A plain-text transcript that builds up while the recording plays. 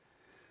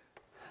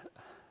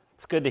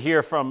It's good to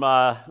hear from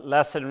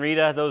Les and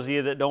Rita. Those of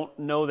you that don't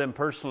know them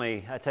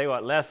personally, I tell you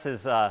what, Les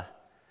is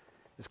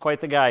quite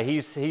the guy.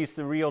 He's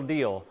the real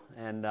deal,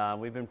 and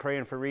we've been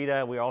praying for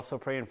Rita. We're also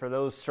praying for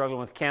those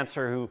struggling with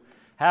cancer who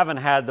haven't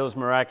had those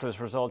miraculous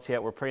results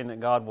yet. We're praying that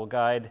God will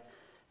guide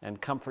and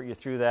comfort you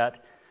through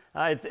that.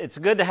 It's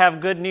good to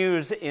have good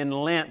news in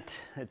Lent.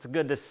 It's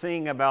good to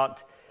sing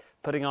about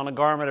putting on a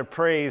garment of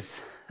praise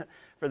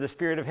for the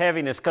spirit of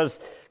heaviness, because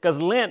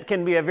Lent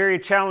can be a very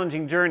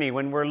challenging journey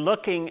when we're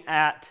looking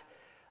at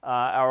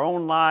our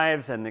own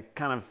lives and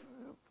kind of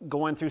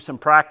going through some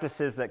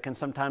practices that can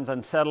sometimes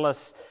unsettle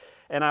us.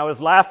 And I was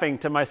laughing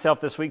to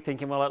myself this week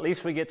thinking, well, at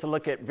least we get to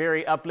look at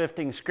very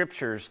uplifting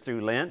scriptures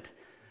through Lent.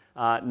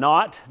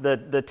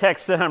 The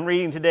text that I'm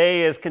reading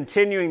today is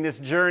continuing this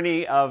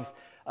journey of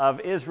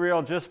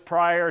Israel just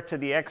prior to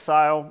the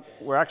exile.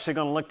 We're actually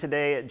going to look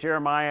today at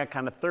Jeremiah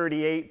kind of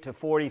 38 to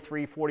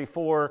 43,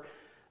 44,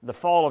 the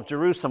fall of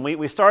Jerusalem.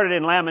 We started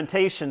in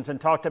Lamentations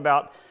and talked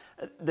about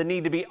the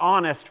need to be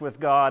honest with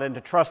God and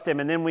to trust Him.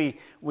 And then we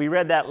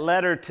read that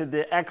letter to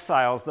the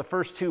exiles. The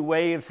first two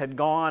waves had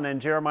gone, and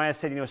Jeremiah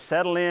said,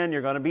 settle in,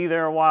 you're going to be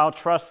there a while,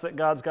 trust that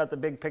God's got the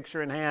big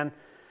picture in hand.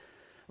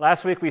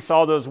 Last week we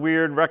saw those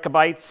weird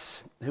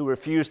Rechabites who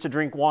refused to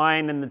drink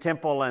wine in the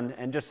temple,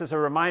 and just as a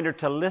reminder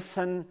to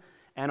listen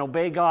and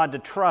obey God, to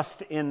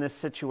trust in this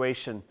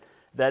situation,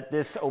 that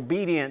this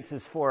obedience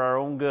is for our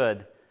own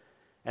good.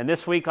 And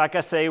this week, like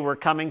I say, we're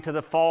coming to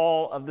the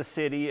fall of the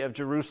city of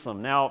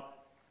Jerusalem. Now,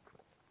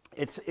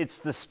 it's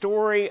the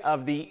story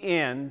of the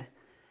end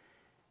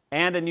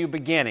and a new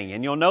beginning.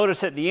 And you'll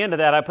notice at the end of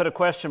that, I put a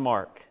question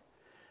mark,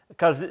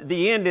 because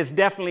the end is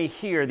definitely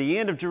here. The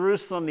end of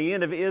Jerusalem, the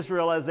end of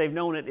Israel as they've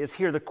known it is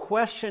here. The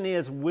question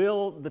is,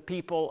 will the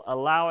people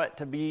allow it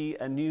to be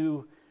a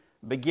new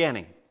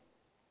beginning?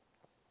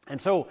 And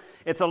so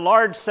it's a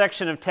large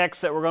section of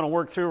text that we're going to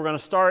work through. We're going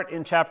to start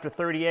in chapter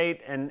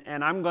 38,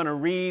 and I'm going to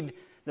read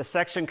the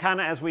section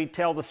kind of as we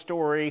tell the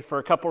story for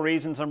a couple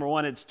reasons. Number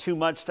one, it's too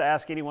much to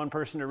ask any one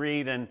person to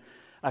read, and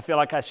I feel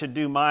like I should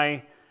do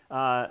my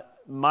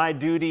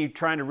duty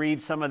trying to read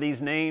some of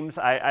these names.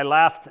 I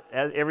laughed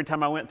every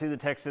time I went through the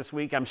text this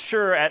week. I'm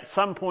sure at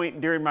some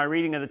point during my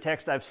reading of the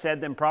text I've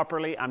said them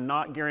properly. I'm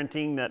not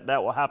guaranteeing that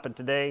will happen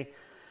today,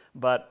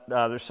 but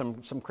there's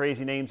some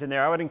crazy names in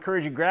there. I would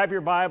encourage you, grab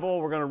your Bible.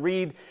 We're going to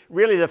read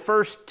really the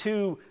first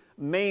two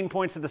main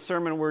points of the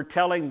sermon. We're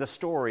telling the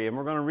story, and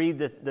we're going to read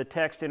the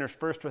text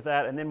interspersed with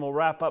that, and then we'll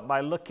wrap up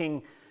by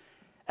looking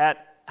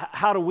at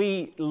how do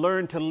we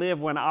learn to live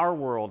when our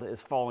world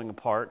is falling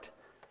apart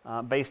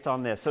based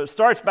on this. So it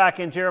starts back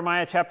in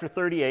Jeremiah chapter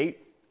 38.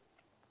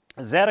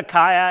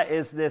 Zedekiah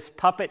is this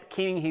puppet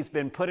king. He's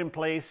been put in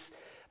place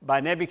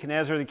by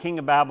Nebuchadnezzar, the king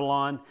of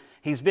Babylon.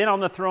 He's been on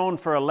the throne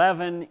for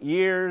 11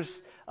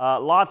 years.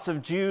 Lots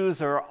of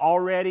Jews are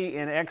already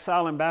in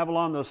exile in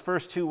Babylon. Those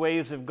first two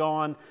waves have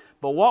gone.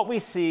 But what we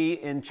see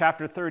in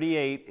chapter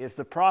 38 is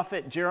the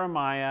prophet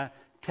Jeremiah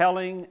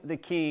telling the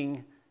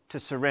king to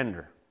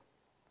surrender.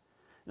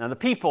 Now the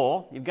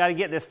people, you've got to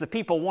get this, the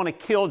people want to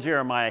kill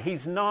Jeremiah.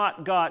 He's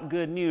not got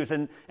good news.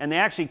 And they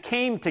actually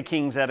came to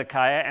King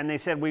Zedekiah and they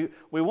said, we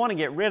want to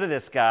get rid of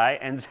this guy.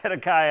 And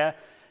Zedekiah,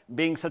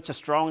 being such a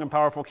strong and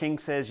powerful king,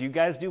 says, you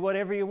guys do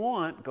whatever you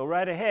want, go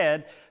right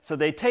ahead. So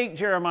they take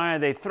Jeremiah,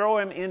 they throw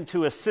him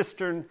into a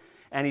cistern,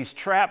 and he's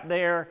trapped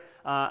there.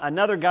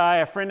 Another guy,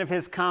 a friend of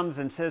his, comes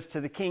and says to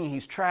the king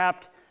he's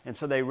trapped, and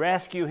so they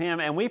rescue him.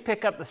 And we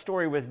pick up the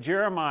story with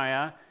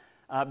Jeremiah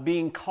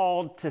being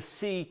called to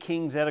see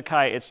King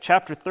Zedekiah. It's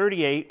chapter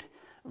 38,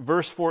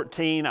 verse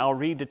 14. I'll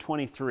read to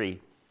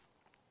 23.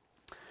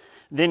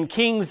 Then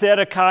King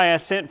Zedekiah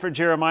sent for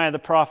Jeremiah the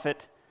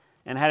prophet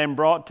and had him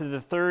brought to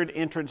the third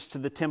entrance to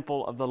the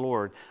temple of the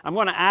Lord. I'm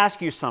going to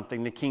ask you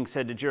something, the king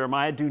said to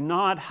Jeremiah. Do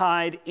not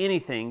hide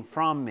anything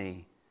from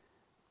me.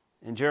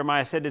 And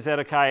Jeremiah said to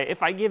Zedekiah,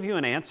 if I give you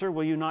an answer,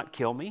 will you not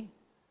kill me?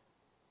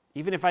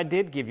 Even if I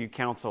did give you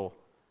counsel,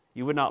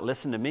 you would not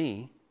listen to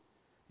me.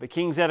 But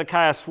King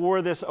Zedekiah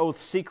swore this oath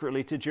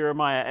secretly to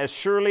Jeremiah, as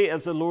surely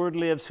as the Lord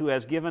lives who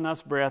has given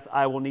us breath,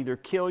 I will neither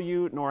kill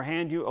you nor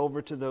hand you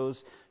over to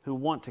those who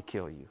want to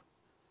kill you.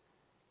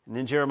 And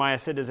then Jeremiah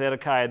said to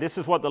Zedekiah, this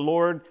is what the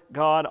Lord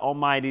God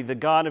Almighty, the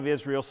God of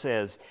Israel,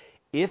 says.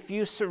 If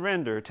you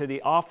surrender to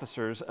the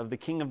officers of the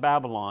king of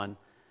Babylon,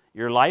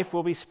 your life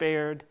will be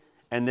spared,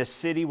 and this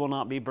city will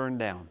not be burned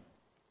down.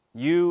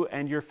 You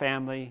and your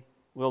family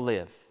will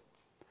live.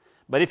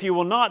 But if you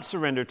will not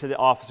surrender to the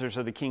officers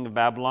of the king of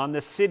Babylon,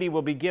 this city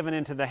will be given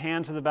into the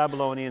hands of the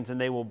Babylonians, and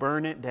they will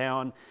burn it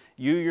down.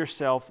 You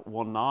yourself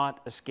will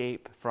not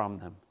escape from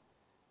them.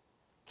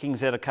 King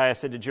Zedekiah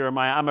said to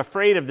Jeremiah, I'm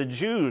afraid of the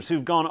Jews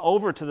who've gone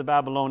over to the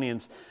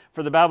Babylonians,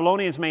 for the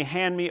Babylonians may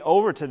hand me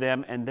over to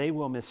them, and they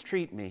will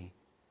mistreat me.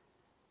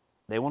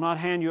 They will not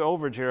hand you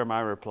over,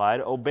 Jeremiah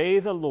replied. Obey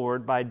the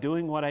Lord by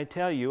doing what I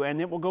tell you,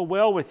 and it will go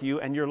well with you,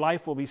 and your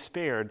life will be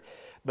spared.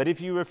 But if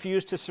you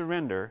refuse to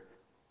surrender,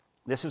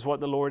 This is what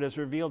the Lord has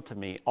revealed to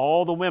me.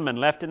 All the women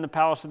left in the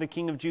palace of the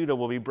king of Judah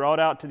will be brought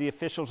out to the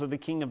officials of the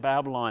king of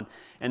Babylon.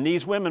 And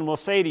these women will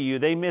say to you,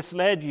 they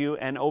misled you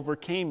and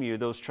overcame you,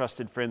 those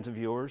trusted friends of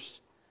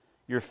yours.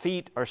 Your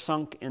feet are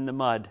sunk in the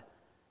mud.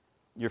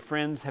 Your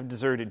friends have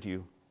deserted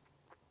you.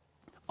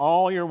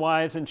 All your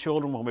wives and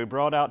children will be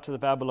brought out to the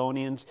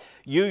Babylonians.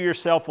 You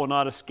yourself will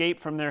not escape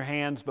from their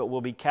hands, but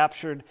will be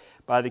captured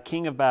by the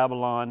king of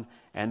Babylon,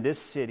 and this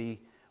city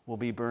will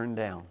be burned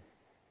down.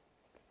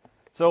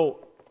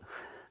 So,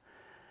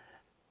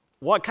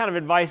 what kind of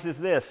advice is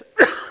this?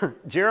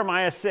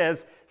 Jeremiah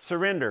says,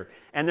 surrender.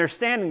 And they're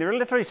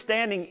literally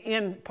standing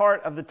in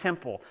part of the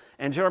temple.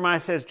 And Jeremiah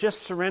says,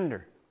 just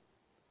surrender.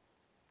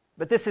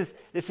 But this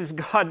is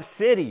God's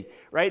city,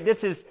 right?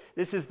 This is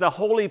the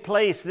holy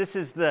place. This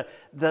is the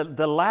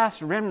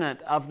last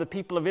remnant of the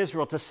people of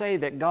Israel to say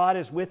that God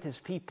is with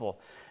his people.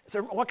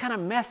 So what kind of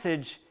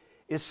message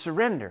is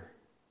surrender?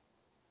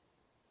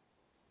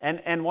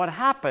 And what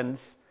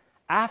happens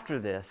after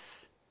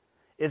this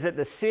is that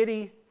the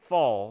city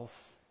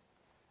falls,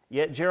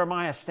 yet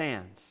Jeremiah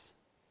stands.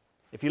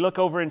 If you look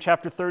over in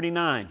chapter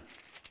 39,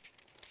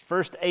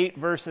 first 8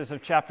 verses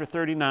of chapter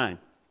 39,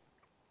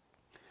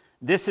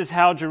 this is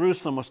how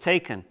Jerusalem was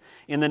taken.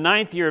 In the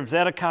 9th year of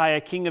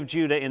Zedekiah, king of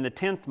Judah, in the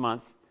 10th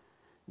month,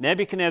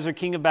 Nebuchadnezzar,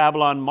 king of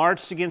Babylon,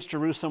 marched against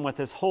Jerusalem with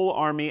his whole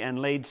army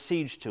and laid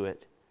siege to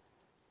it.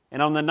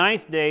 And on the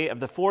 9th day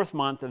of the 4th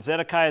month of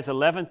Zedekiah's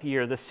 11th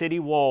year, the city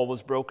wall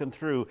was broken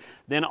through.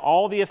 Then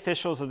all the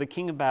officials of the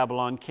king of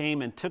Babylon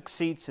came and took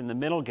seats in the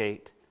middle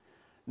gate.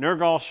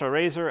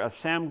 Nergal-Sharezer of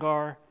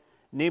Samgar,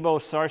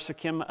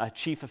 Nebo-Sarsekim,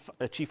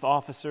 a chief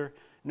officer,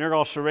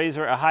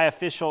 Nergal-Sharezer, a high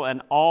official,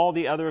 and all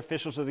the other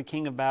officials of the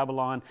king of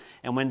Babylon.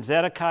 And when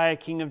Zedekiah,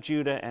 king of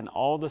Judah, and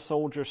all the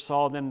soldiers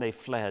saw them, they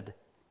fled.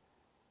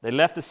 They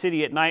left the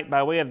city at night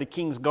by way of the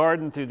king's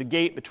garden through the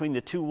gate between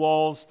the two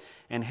walls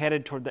and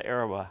headed toward the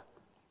Arabah.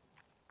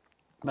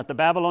 But the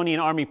Babylonian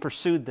army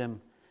pursued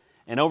them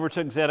and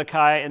overtook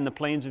Zedekiah in the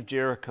plains of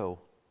Jericho.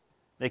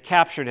 They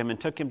captured him and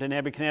took him to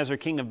Nebuchadnezzar,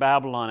 king of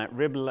Babylon, at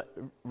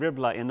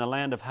Riblah in the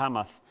land of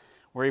Hamath,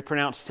 where he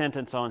pronounced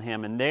sentence on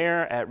him. And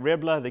there at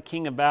Riblah, the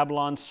king of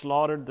Babylon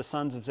slaughtered the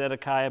sons of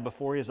Zedekiah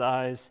before his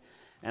eyes,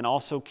 and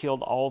also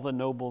killed all the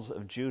nobles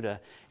of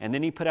Judah. And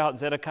then he put out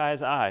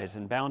Zedekiah's eyes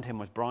and bound him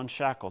with bronze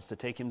shackles to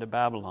take him to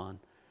Babylon.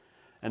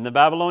 And the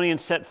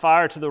Babylonians set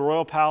fire to the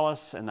royal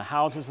palace and the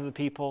houses of the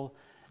people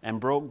and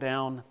broke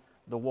down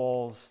the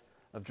walls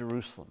of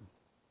Jerusalem.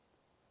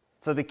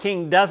 So the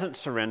king doesn't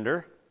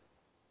surrender.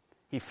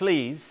 He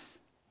flees,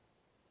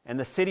 and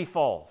the city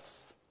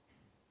falls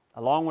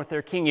along with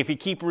their king. If you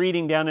keep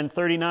reading down in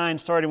 39,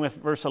 starting with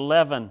verse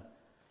 11,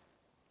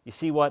 you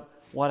see what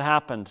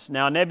happens.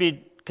 Now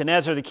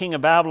Nebuchadnezzar, the king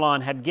of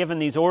Babylon, had given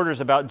these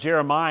orders about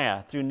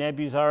Jeremiah through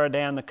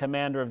Nebuzaradan, the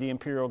commander of the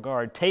imperial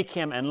guard. Take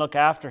him and look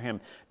after him.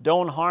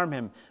 Don't harm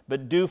him,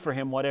 but do for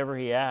him whatever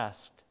he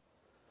asked.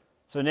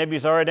 So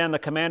Nebuzaradan, the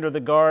commander of the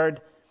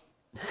guard,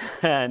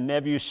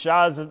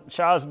 Nebuchadnezzar,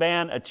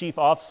 a chief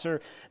officer,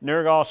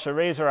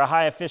 Nergal-Sharezer, a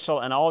high official,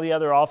 and all the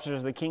other officers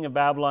of the king of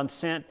Babylon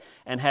sent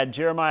and had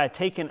Jeremiah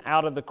taken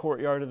out of the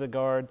courtyard of the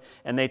guard.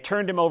 And they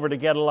turned him over to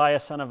Gedaliah,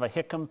 son of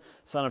Ahikam,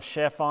 son of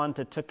Shaphan,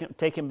 to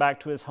take him back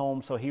to his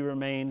home, so he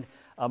remained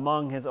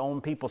among his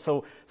own people.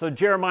 So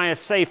Jeremiah is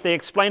safe. They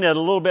explain it a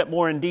little bit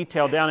more in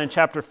detail down in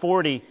chapter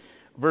 40,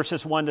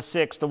 verses 1 to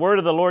 6. The word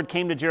of the Lord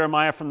came to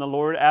Jeremiah from the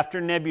Lord after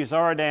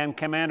Nebuzaradan,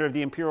 commander of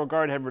the imperial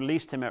guard, had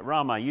released him at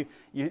Ramah. You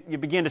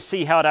begin to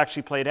see how it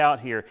actually played out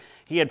here.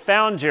 He had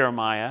found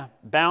Jeremiah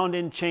bound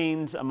in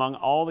chains among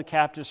all the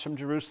captives from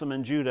Jerusalem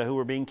and Judah who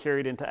were being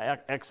carried into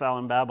exile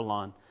in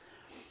Babylon.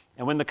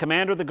 And when the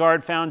commander of the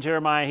guard found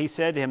Jeremiah, he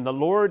said to him, "The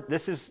Lord,"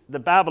 this is the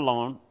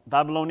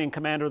Babylonian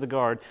commander of the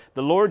guard,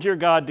 "the Lord your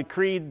God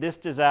decreed this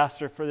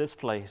disaster for this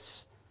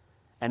place,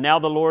 and now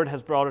the Lord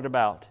has brought it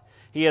about.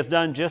 He has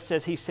done just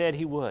as he said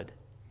he would.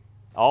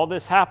 All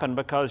this happened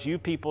because you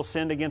people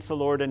sinned against the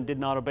Lord and did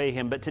not obey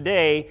him. But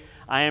today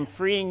I am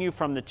freeing you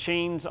from the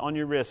chains on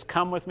your wrists.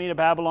 Come with me to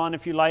Babylon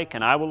if you like,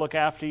 and I will look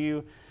after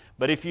you.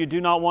 But if you do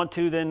not want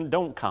to, then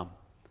don't come.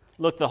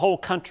 Look, the whole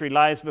country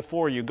lies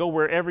before you. Go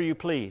wherever you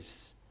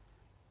please."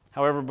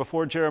 However,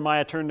 before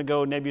Jeremiah turned to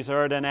go,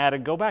 Nebuzaradan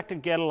added, "Go back to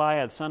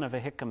Gedaliah, the son of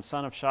Ahikam,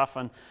 son of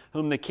Shaphan,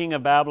 whom the king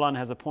of Babylon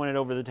has appointed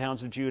over the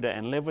towns of Judah,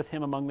 and live with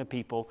him among the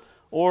people,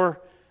 or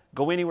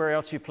go anywhere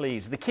else you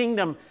please." The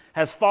kingdom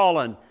has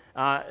fallen.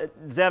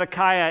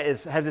 Zedekiah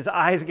has his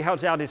eyes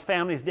gouged out. His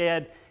family's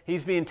dead.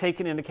 He's being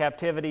taken into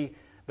captivity.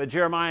 But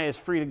Jeremiah is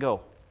free to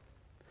go.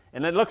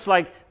 And it looks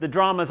like the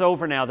drama's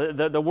over now.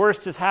 The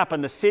worst has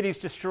happened. The city's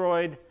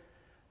destroyed.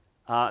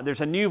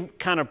 There's a new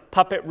kind of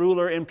puppet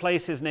ruler in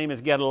place. His name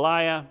is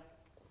Gedaliah.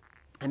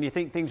 And you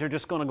think things are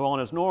just going to go on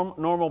as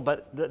normal,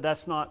 but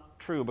that's not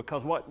true,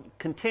 because what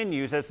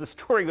continues as the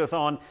story goes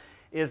on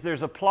is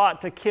there's a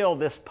plot to kill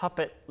this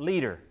puppet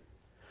leader.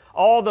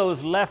 All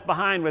those left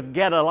behind with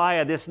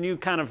Gedaliah, this new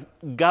kind of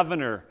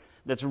governor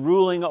that's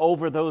ruling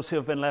over those who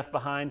have been left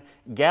behind,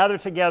 gather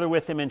together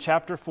with him in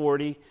chapter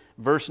 40,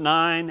 verse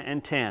 9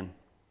 and 10.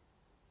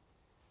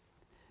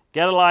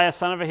 Gedaliah,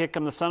 son of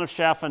Ahikam, the son of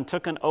Shaphan,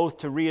 took an oath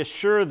to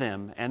reassure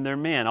them and their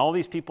men. All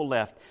these people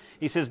left.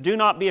 He says, "Do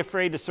not be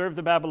afraid to serve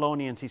the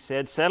Babylonians," he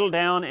said. "Settle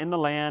down in the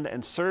land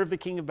and serve the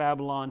king of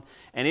Babylon,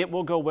 and it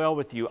will go well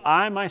with you.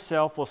 I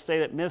myself will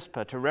stay at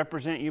Mizpah to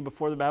represent you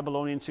before the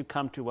Babylonians who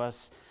come to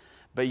us.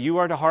 But you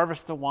are to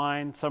harvest the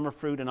wine, summer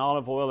fruit, and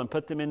olive oil, and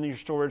put them in your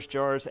storage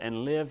jars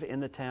and live in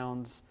the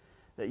towns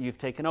that you've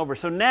taken over."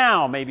 So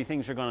now maybe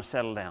things are going to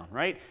settle down,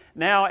 right?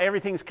 Now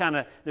everything's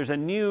there's a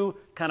new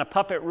kind of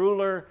puppet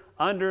ruler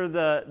under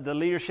the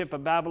leadership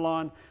of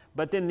Babylon,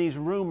 but then these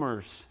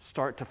rumors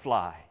start to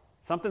fly.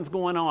 Something's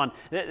going on.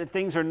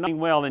 Things are not going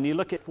well. And you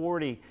look at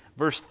 40,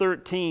 verse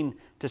 13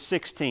 to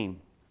 16.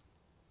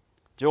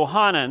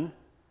 Johanan,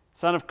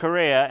 son of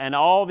Kareah, and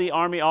all the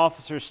army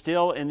officers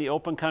still in the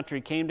open country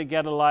came to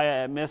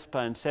Gedaliah at Mizpah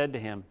and said to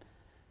him,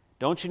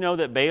 "Don't you know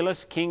that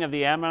Baalis, king of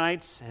the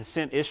Ammonites, has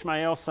sent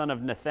Ishmael, son of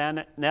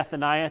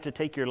Nethaniah, to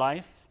take your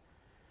life?"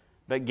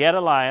 But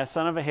Gedaliah,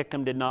 son of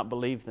Ahikam, did not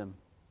believe them.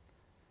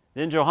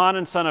 Then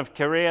Johanan, son of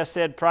Kareah,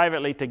 said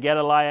privately to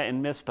Gedaliah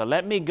in Mizpah,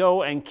 "Let me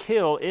go and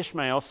kill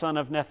Ishmael, son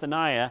of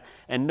Nethaniah,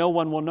 and no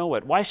one will know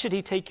it. Why should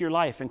he take your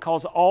life and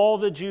cause all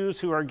the Jews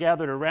who are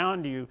gathered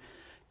around you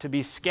to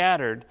be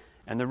scattered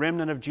and the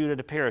remnant of Judah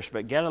to perish?"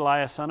 But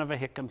Gedaliah, son of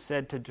Ahikam,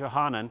 said to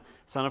Johanan,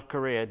 son of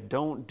Kareah,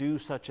 "Don't do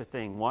such a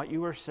thing. What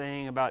you are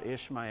saying about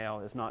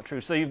Ishmael is not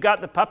true." So you've got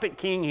the puppet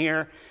king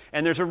here,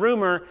 and there's a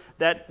rumor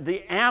that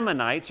the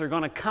Ammonites are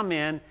going to come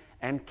in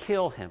and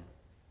kill him.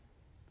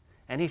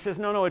 And he says,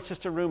 no, it's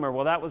just a rumor.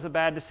 Well, that was a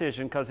bad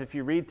decision, because if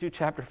you read through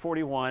chapter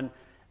 41,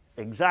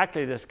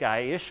 exactly this guy,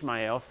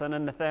 Ishmael, son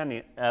of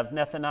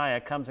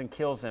Nethaniah, comes and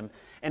kills him.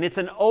 And it's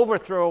an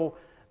overthrow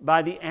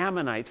by the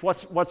Ammonites.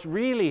 What's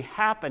really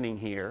happening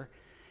here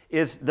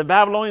is the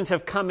Babylonians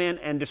have come in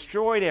and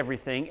destroyed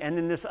everything, and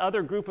then this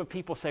other group of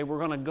people say, we're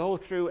going to go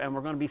through and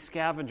we're going to be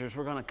scavengers.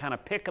 We're going to kind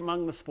of pick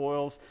among the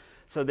spoils.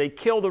 So they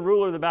kill the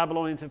ruler the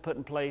Babylonians have put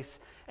in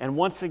place. And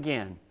once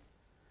again,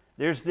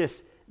 there's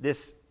this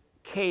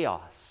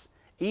chaos.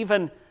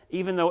 Even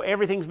though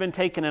everything's been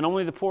taken and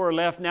only the poor are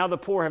left, now the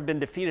poor have been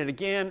defeated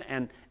again,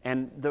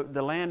 and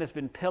the land has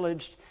been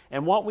pillaged.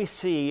 And what we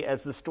see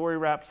as the story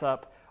wraps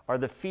up are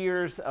the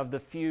fears of the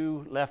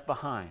few left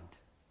behind.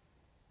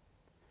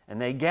 And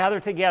they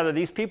gather together,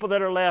 these people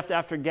that are left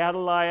after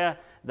Gedaliah,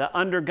 the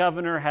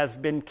under-governor, has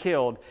been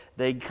killed.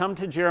 They come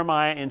to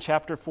Jeremiah in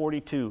chapter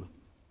 42,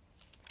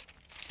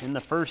 in the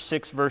first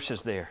 6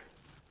 verses there.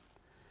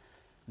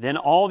 Then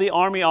all the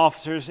army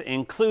officers,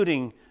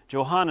 including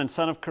Johanan,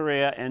 son of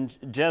Kareah, and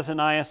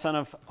Jezaniah, son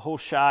of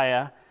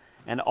Hoshaiah,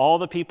 and all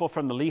the people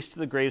from the least to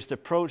the greatest,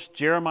 approached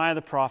Jeremiah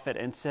the prophet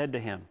and said to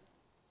him,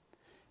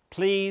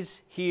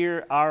 "Please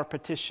hear our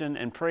petition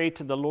and pray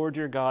to the Lord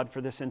your God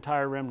for this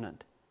entire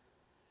remnant.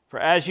 For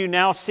as you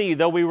now see,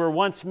 though we were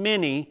once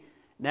many,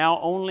 now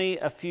only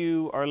a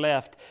few are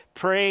left.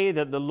 Pray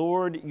that the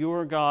Lord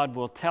your God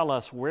will tell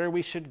us where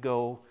we should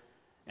go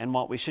and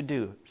what we should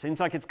do." Seems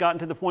like it's gotten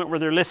to the point where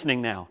they're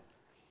listening now.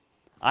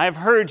 "I have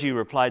heard you,"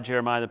 replied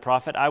Jeremiah the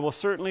prophet. "I will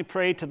certainly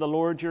pray to the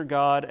Lord your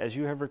God as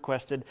you have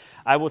requested.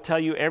 I will tell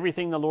you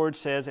everything the Lord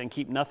says and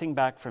keep nothing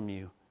back from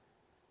you."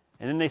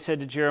 And then they said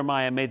to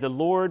Jeremiah, "May the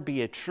Lord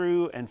be a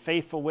true and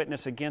faithful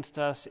witness against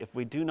us if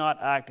we do not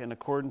act in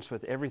accordance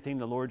with everything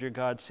the Lord your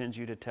God sends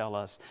you to tell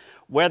us.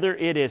 Whether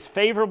it is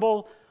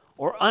favorable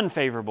or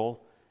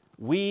unfavorable,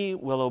 we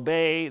will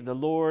obey the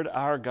Lord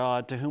our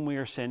God to whom we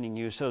are sending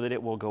you, so that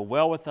it will go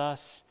well with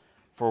us,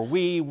 for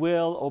we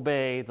will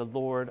obey the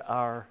Lord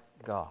our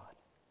God."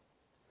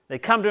 They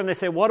come to him, they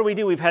say, what do we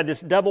do? We've had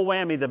this double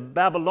whammy. The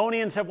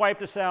Babylonians have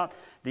wiped us out.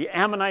 The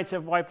Ammonites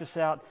have wiped us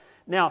out.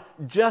 Now,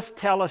 just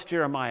tell us,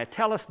 Jeremiah.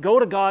 Tell us, go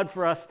to God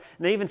for us.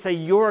 And they even say,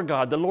 your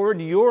God, the Lord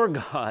your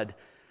God.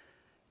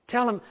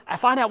 Tell him,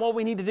 find out what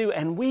we need to do,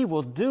 and we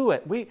will do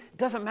it. It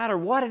doesn't matter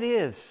what it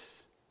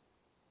is.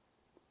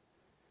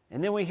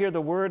 And then we hear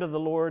the word of the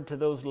Lord to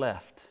those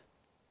left.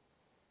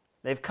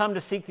 They've come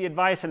to seek the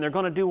advice, and they're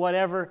going to do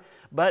whatever,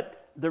 but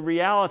the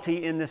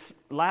reality in this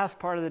last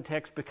part of the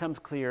text becomes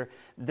clear.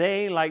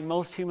 They, like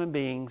most human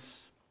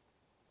beings,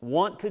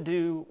 want to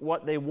do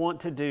what they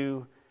want to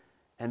do,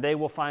 and they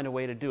will find a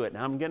way to do it.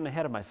 Now, I'm getting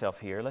ahead of myself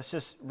here. Let's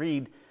just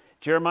read.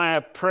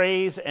 Jeremiah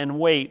prays and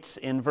waits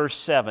in verse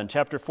 7,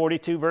 chapter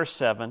 42, verse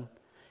 7.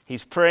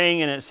 He's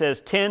praying, and it says,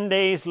 10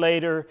 days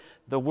later,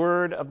 the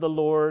word of the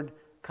Lord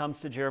comes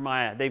to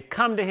Jeremiah. They've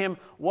come to him,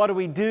 what do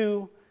we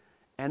do?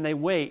 And they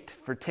wait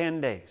for 10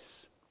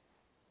 days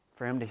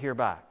for him to hear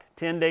back.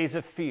 10 days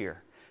of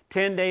fear,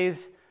 10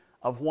 days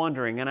of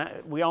wondering.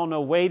 And we all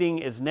know waiting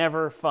is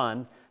never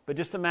fun, but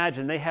just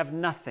imagine they have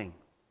nothing.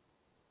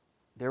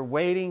 They're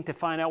waiting to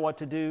find out what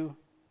to do.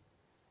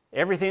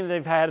 Everything that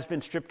they've had has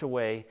been stripped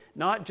away,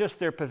 not just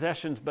their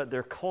possessions, but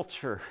their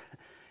culture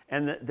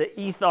and the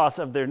ethos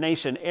of their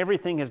nation.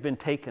 Everything has been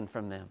taken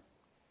from them.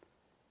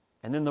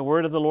 And then the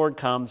word of the Lord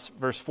comes,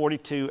 verse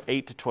 42,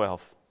 8 to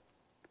 12.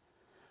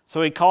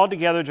 So he called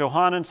together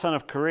Johanan, son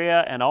of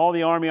Kareah, and all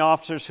the army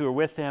officers who were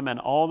with him, and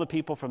all the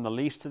people from the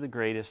least to the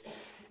greatest.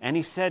 And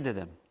he said to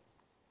them,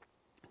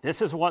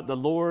 "This is what the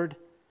Lord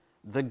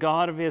the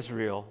God of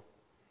Israel,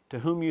 to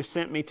whom you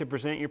sent me to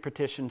present your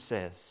petition,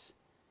 says,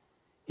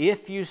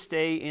 if you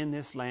stay in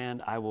this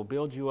land, I will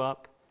build you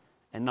up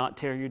and not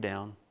tear you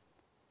down.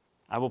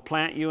 I will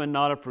plant you and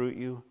not uproot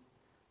you,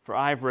 for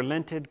I have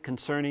relented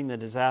concerning the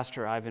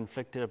disaster I have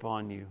inflicted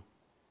upon you.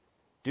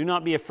 Do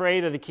not be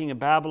afraid of the king of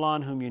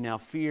Babylon, whom you now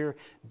fear.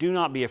 Do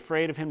not be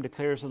afraid of him,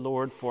 declares the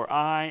Lord, for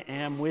I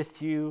am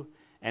with you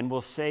and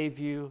will save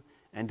you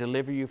and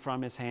deliver you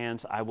from his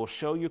hands. I will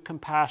show you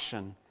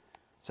compassion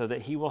so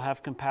that he will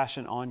have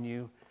compassion on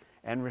you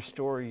and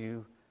restore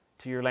you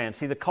to your land.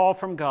 See, the call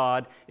from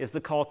God is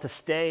the call to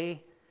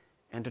stay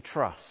and to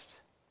trust.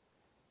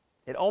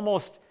 It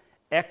almost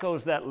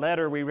echoes that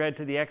letter we read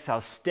to the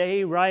exiles.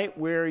 Stay right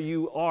where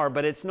you are.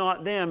 But it's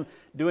not them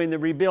doing the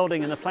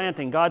rebuilding and the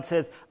planting. God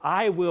says,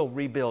 I will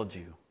rebuild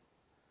you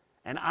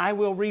and I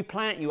will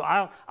replant you.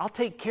 I'll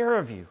take care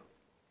of you.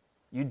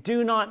 You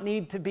do not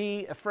need to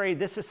be afraid.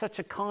 This is such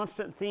a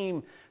constant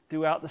theme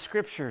throughout the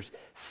Scriptures.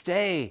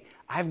 Stay.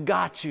 I've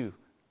got you.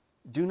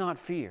 Do not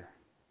fear.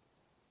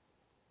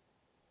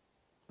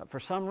 But for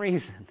some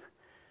reason,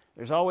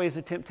 there's always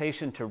a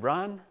temptation to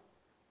run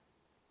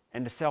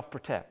and to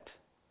self-protect.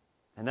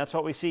 And that's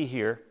what we see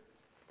here.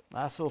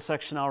 Last little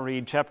section I'll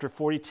read, chapter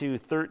 42,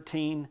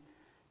 13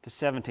 to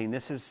 17.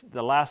 This is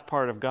the last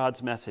part of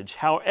God's message.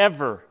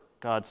 However,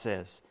 God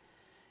says,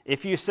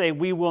 if you say,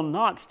 we will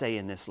not stay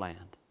in this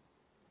land,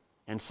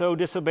 and so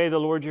disobey the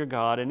Lord your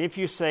God, and if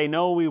you say,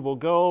 no, we will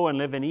go and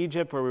live in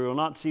Egypt, where we will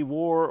not see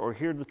war or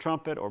hear the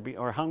trumpet or be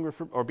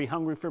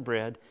hungry for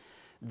bread,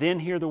 then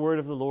hear the word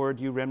of the Lord,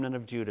 you remnant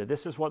of Judah.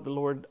 This is what the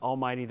Lord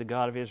Almighty, the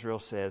God of Israel,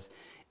 says.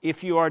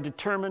 If you are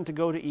determined to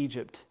go to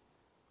Egypt,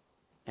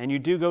 and you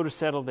do go to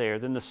settle there,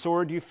 then the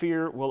sword you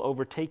fear will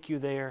overtake you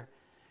there,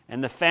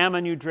 and the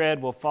famine you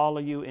dread will follow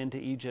you into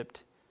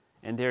Egypt,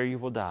 and there you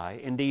will die.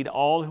 Indeed,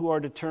 all who are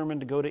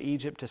determined to go to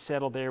Egypt to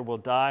settle there will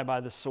die by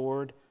the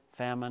sword,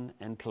 famine,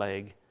 and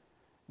plague.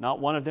 Not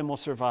one of them will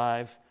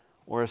survive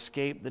or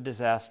escape the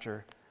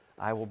disaster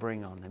I will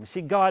bring on them. You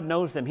see, God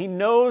knows them. He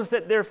knows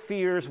that their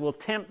fears will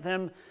tempt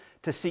them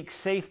to seek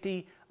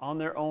safety on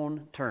their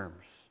own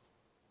terms.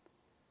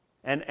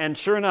 And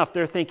sure enough,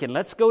 they're thinking,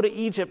 let's go to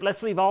Egypt.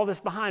 Let's leave all this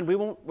behind.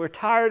 We're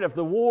tired of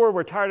the war.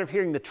 We're tired of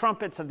hearing the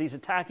trumpets of these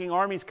attacking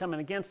armies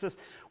coming against us.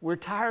 We're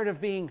tired of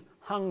being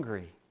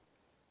hungry.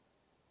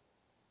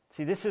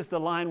 See, this is the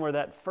line where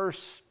that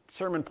first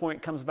sermon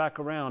point comes back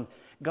around.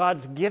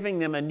 God's giving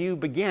them a new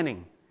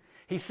beginning.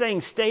 He's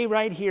saying, stay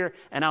right here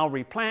and I'll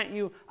replant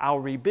you. I'll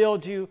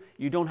rebuild you.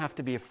 You don't have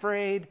to be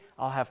afraid.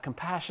 I'll have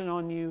compassion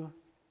on you.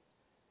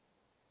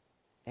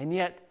 And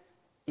yet,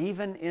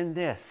 even in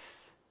this,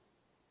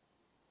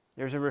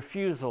 there's a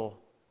refusal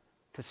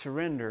to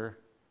surrender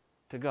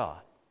to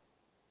God.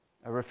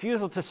 A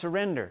refusal to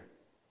surrender.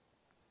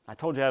 I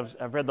told you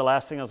I've read the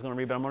last thing I was going to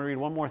read, but I'm going to read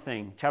one more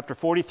thing. Chapter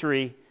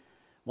 43,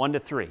 1 to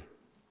 3.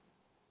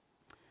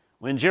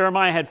 When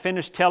Jeremiah had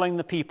finished telling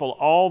the people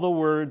all the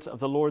words of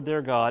the Lord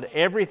their God,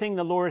 everything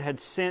the Lord had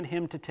sent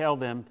him to tell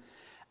them,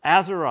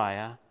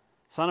 Azariah,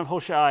 son of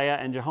Hoshaiah,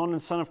 and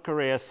Jehonan, son of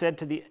Kareah, said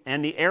to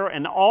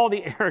and all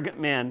the arrogant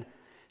men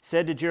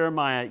said to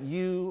Jeremiah,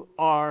 you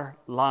are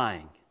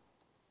lying.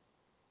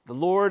 The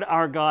Lord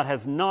our God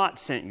has not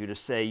sent you to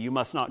say, you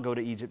must not go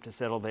to Egypt to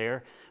settle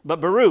there.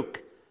 But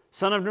Baruch,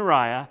 son of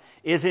Neriah,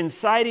 is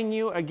inciting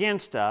you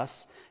against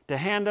us to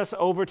hand us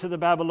over to the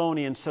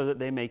Babylonians so that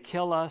they may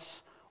kill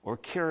us or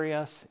carry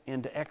us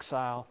into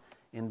exile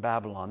in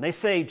Babylon. They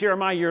say,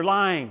 Jeremiah, you're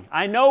lying.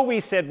 I know we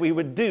said we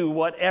would do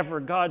whatever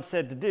God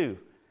said to do.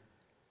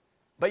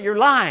 But you're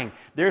lying.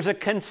 There's a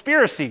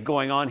conspiracy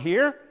going on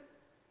here.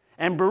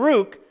 And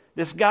Baruch,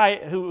 this guy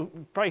who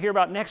we'll probably hear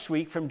about next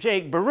week from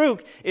Jake,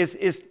 Baruch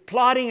is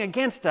plotting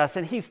against us,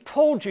 and he's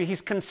told you, he's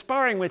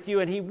conspiring with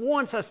you, and he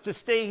wants us to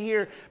stay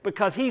here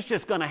because he's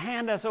just going to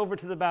hand us over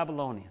to the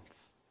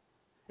Babylonians.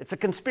 It's a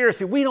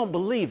conspiracy. We don't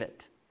believe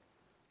it.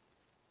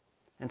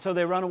 And so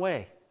they run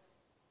away.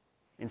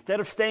 Instead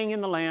of staying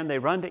in the land, they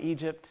run to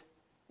Egypt,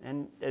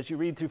 and as you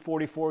read through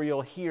 44,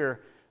 you'll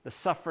hear the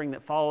suffering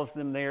that follows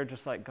them there,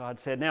 just like God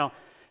said. Now,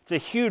 it's a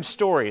huge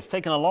story. It's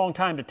taken a long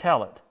time to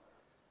tell it.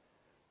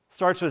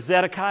 Starts with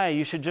Zedekiah,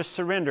 you should just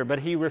surrender, but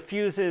he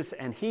refuses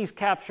and he's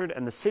captured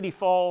and the city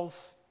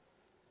falls.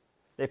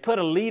 They put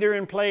a leader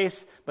in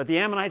place, but the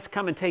Ammonites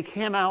come and take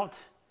him out.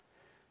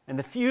 And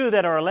the few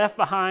that are left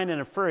behind and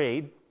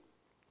afraid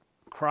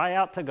cry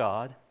out to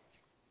God.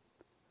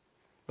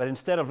 But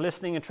instead of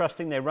listening and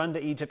trusting, they run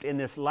to Egypt in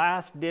this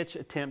last-ditch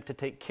attempt to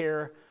take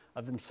care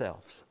of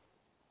themselves.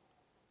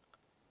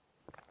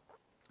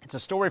 It's a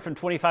story from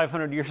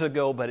 2,500 years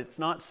ago, but it's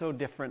not so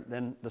different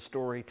than the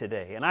story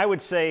today. And I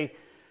would say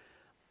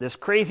this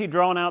crazy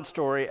drawn-out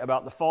story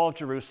about the fall of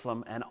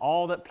Jerusalem and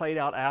all that played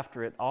out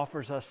after it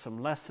offers us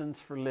some lessons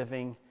for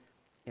living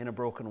in a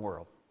broken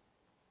world.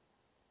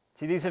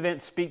 See, these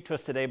events speak to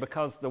us today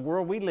because the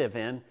world we live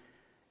in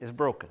is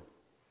broken.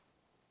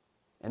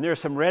 And there are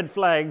some red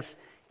flags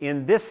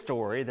in this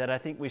story that I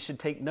think we should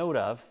take note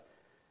of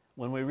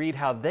when we read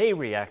how they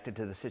reacted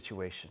to the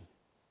situation.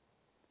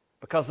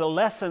 Because the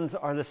lessons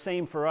are the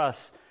same for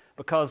us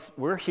because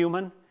we're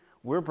human,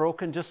 we're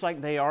broken just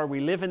like they are. We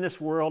live in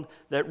this world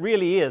that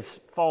really is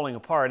falling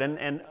apart.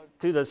 And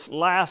through this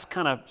last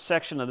kind of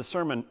section of the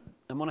sermon,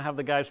 I'm going to have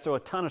the guys throw a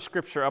ton of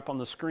scripture up on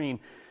the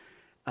screen.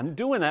 I'm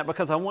doing that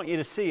because I want you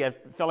to see. I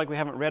felt like we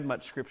haven't read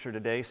much scripture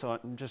today, so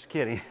I'm just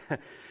kidding.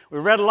 We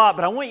read a lot,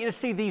 but I want you to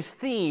see these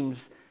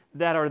themes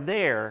that are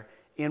there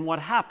in what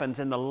happens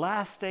in the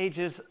last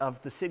stages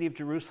of the city of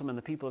Jerusalem and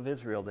the people of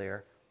Israel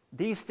there.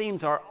 These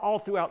themes are all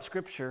throughout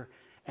Scripture,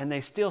 and they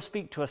still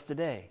speak to us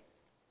today.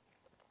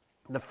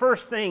 The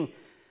first thing,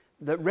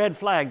 the red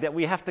flag that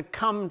we have to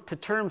come to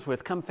terms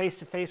with, come face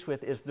to face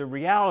with, is the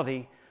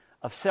reality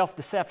of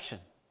self-deception.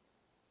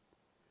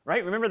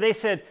 Right? Remember they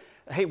said,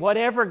 hey,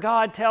 whatever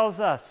God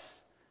tells us,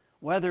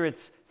 whether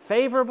it's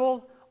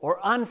favorable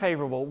or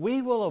unfavorable,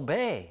 we will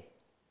obey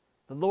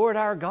the Lord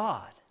our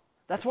God.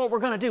 That's what we're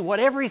going to do.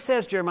 Whatever He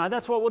says, Jeremiah,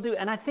 that's what we'll do.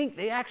 And I think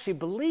they actually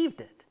believed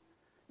it.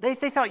 They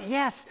thought,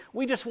 yes,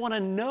 we just want to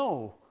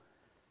know.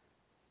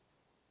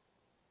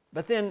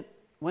 But then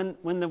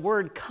when the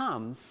word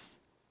comes,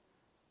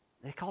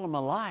 they call him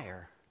a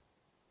liar.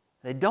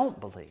 They don't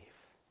believe.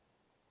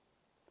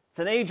 It's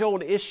an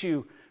age-old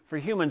issue for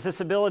humans, this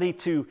ability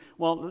to,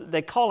 well,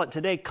 they call it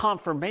today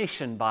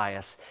confirmation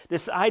bias.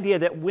 This idea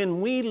that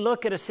when we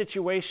look at a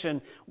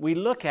situation, we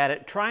look at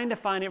it trying to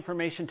find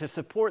information to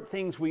support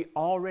things we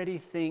already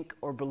think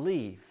or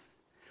believe.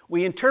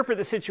 We interpret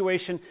the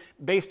situation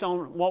based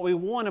on what we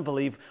want to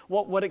believe, we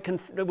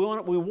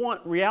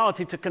want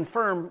reality to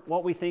confirm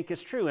what we think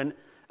is true. And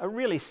a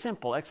really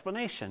simple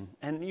explanation,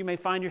 and you may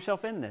find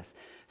yourself in this.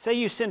 Say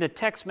you send a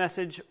text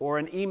message or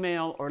an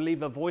email or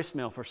leave a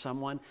voicemail for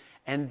someone,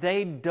 and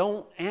they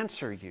don't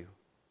answer you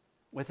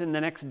within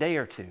the next day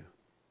or two.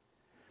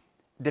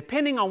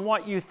 Depending on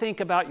what you think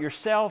about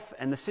yourself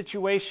and the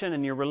situation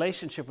and your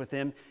relationship with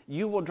them,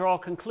 you will draw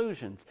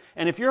conclusions.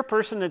 And if you're a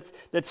person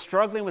that's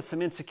struggling with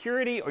some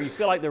insecurity, or you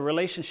feel like the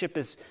relationship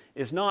is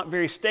not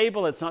very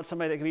stable, it's not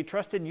somebody that can be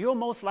trusted, you'll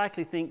most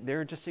likely think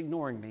they're just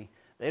ignoring me.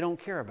 They don't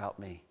care about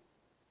me.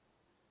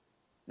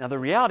 Now, the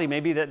reality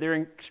may be that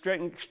they're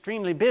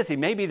extremely busy.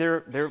 Maybe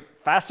they're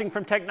fasting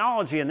from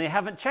technology and they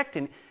haven't checked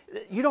in.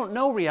 You don't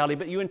know reality,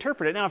 but you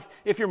interpret it. Now,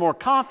 if you're more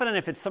confident,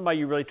 if it's somebody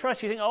you really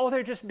trust, you think, oh,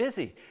 they're just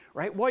busy,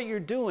 right? What you're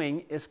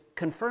doing is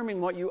confirming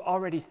what you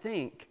already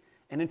think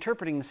and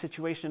interpreting the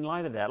situation in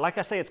light of that. Like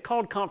I say, it's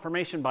called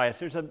confirmation bias.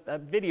 There's a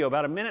video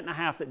about 1.5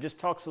 minutes that just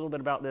talks a little bit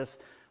about this.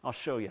 I'll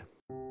show you.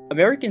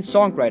 American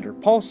songwriter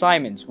Paul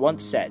Simons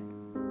once said,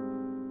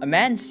 "A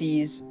man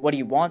sees what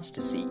he wants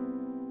to see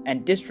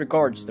and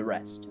disregards the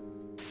rest."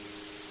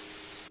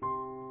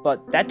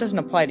 But that doesn't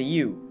apply to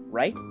you,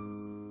 right?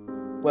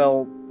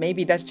 Well,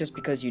 maybe that's just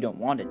because you don't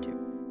want it to.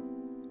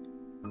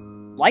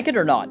 Like it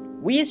or not,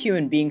 we as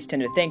human beings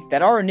tend to think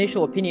that our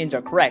initial opinions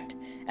are correct,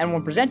 and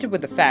when presented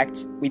with the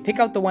facts, we pick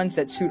out the ones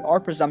that suit our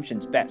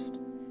presumptions best.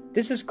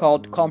 This is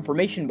called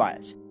confirmation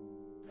bias,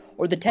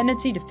 or the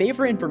tendency to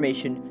favor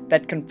information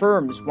that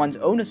confirms one's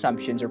own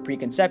assumptions or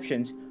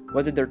preconceptions,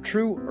 whether they're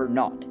true or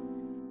not.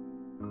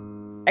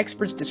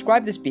 Experts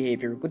describe this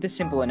behavior with a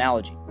simple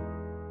analogy.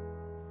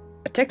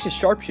 A Texas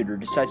sharpshooter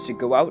decides to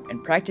go out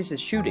and practice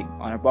his shooting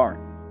on a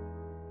barn.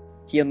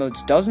 He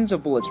unloads dozens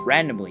of bullets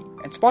randomly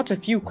and spots a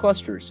few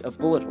clusters of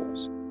bullet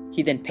holes.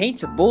 He then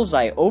paints a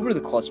bullseye over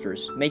the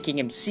clusters, making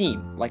him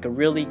seem like a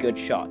really good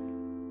shot.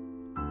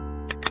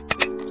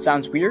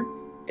 Sounds weird?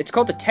 It's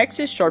called the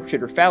Texas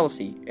sharpshooter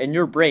fallacy, and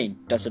your brain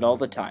does it all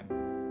the time.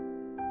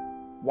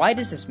 Why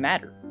does this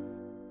matter?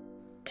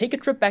 Take a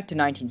trip back to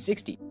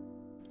 1960.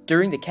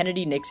 During the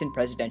Kennedy-Nixon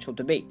presidential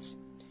debates.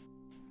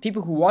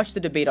 People who watched the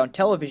debate on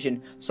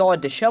television saw a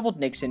disheveled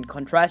Nixon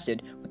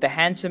contrasted with a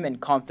handsome and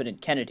confident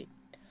Kennedy.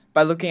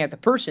 By looking at the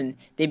person,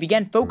 they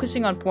began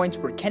focusing on points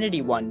where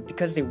Kennedy won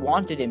because they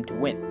wanted him to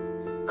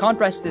win.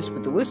 Contrast this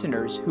with the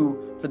listeners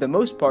who, for the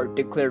most part,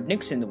 declared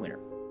Nixon the winner.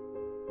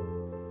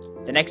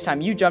 The next time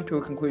you jump to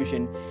a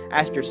conclusion,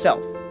 ask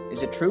yourself,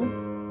 is it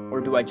true, or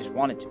do I just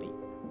want it to be?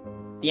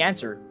 The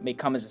answer may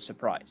come as a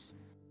surprise.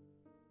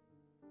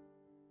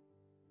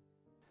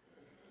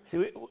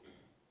 See,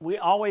 we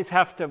always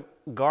have to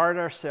guard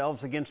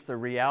ourselves against the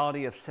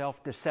reality of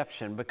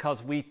self-deception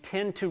because we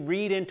tend to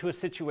read into a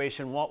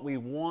situation what we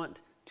want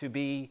to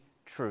be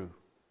true.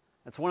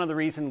 That's one of the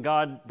reasons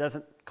God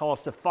doesn't call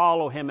us to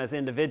follow Him as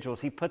individuals.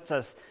 He puts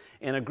us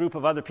in a group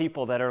of other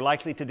people that are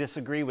likely to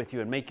disagree with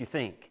you and make you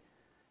think.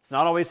 It's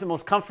not always the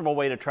most comfortable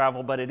way to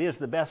travel, but it is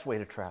the best way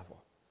to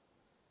travel.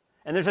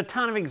 And there's a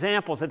ton of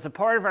examples. It's a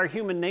part of our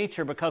human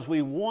nature because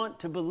we want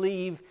to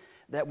believe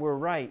that we're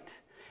right.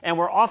 And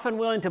we're often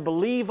willing to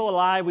believe a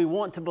lie we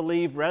want to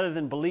believe rather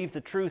than believe the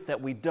truth that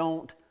we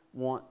don't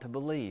want to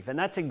believe. And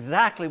that's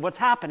exactly what's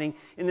happening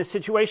in this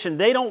situation.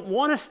 They don't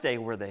want to stay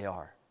where they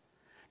are.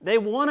 They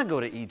want to go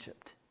to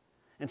Egypt.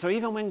 And so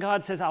even when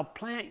God says, I'll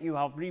plant you,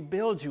 I'll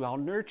rebuild you, I'll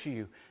nurture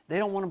you, they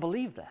don't want to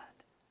believe that.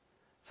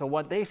 So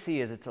what they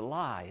see is it's a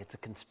lie, it's a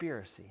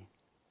conspiracy.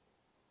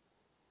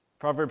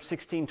 Proverbs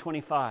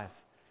 16:25.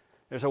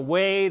 There's a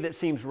way that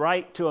seems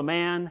right to a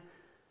man,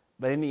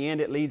 but in the end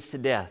it leads to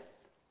death.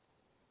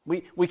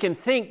 We can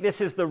think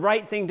this is the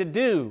right thing to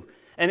do,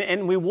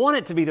 And we want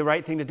it to be the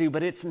right thing to do,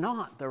 but it's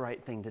not the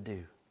right thing to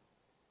do.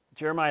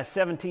 Jeremiah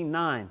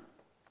 17:9,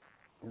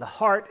 the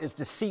heart is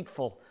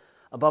deceitful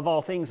above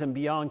all things and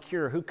beyond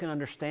cure. Who can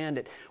understand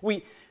it?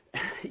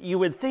 You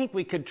would think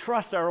we could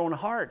trust our own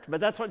heart,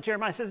 but that's what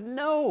Jeremiah says.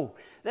 No,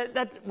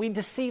 that we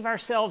deceive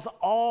ourselves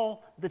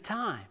all the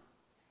time.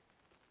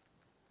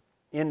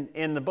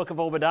 In the book of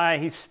Obadiah,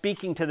 he's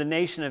speaking to the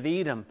nation of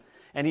Edom,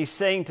 and he's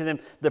saying to them,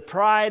 the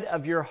pride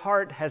of your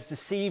heart has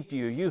deceived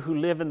you, you who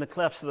live in the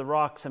clefts of the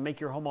rocks and make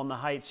your home on the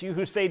heights, you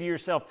who say to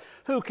yourself,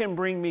 who can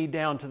bring me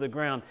down to the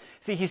ground?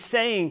 See, he's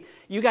saying,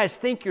 you guys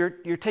think you're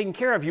taken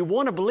care of. You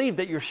want to believe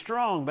that you're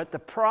strong, but the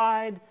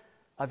pride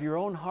of your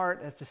own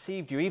heart has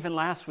deceived you. Even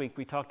last week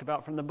we talked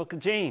about from the book of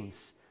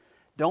James.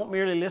 Don't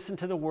merely listen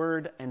to the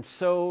word and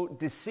so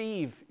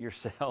deceive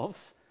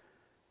yourselves.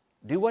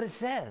 Do what it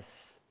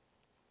says.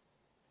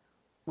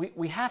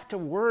 We have to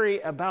worry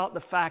about the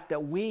fact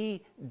that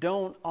we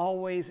don't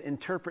always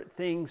interpret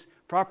things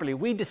properly.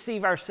 We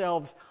deceive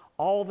ourselves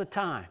all the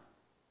time.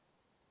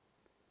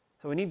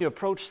 So we need to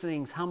approach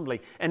things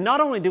humbly. And not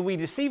only do we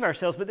deceive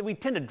ourselves, but that we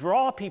tend to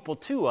draw people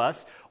to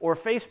us, or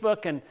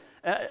Facebook and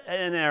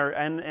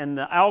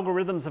the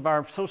algorithms of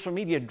our social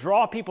media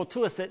draw people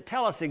to us that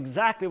tell us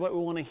exactly what we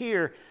want to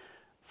hear.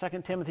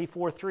 2 Timothy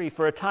 4:3,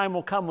 for a time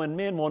will come when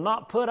men will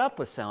not put up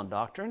with sound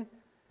doctrine.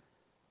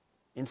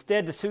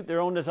 Instead, to suit their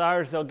own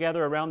desires, they'll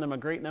gather around them a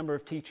great number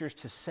of teachers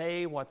to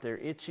say what their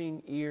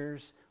itching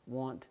ears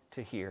want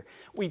to hear.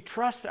 We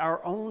trust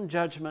our own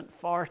judgment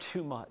far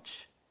too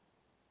much.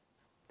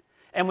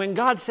 And when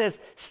God says,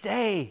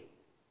 stay,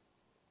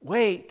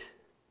 wait,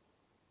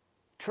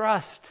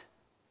 trust,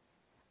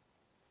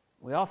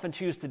 we often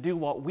choose to do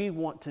what we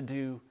want to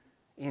do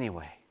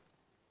anyway.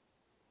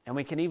 And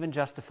we can even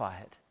justify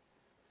it.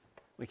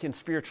 We can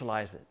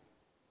spiritualize it.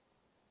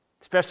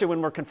 Especially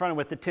when we're confronted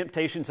with the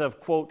temptations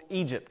of, quote,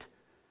 Egypt,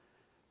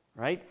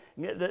 right?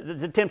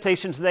 The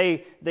temptations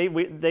they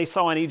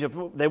saw in Egypt,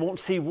 they won't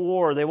see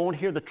war, they won't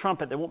hear the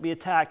trumpet, they won't be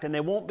attacked, and they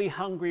won't be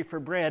hungry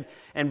for bread.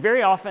 And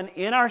very often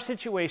in our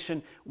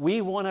situation, we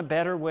want a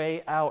better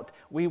way out.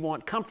 We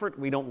want comfort,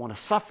 we don't want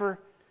to suffer,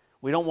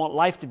 we don't want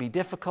life to be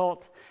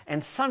difficult.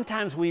 And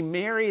sometimes we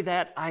marry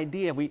that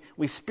idea,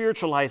 we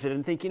spiritualize it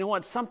and think, you know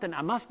what,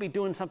 I must be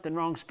doing something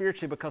wrong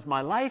spiritually because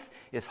my life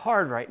is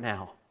hard right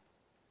now.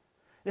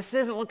 This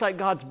doesn't look like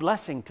God's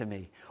blessing to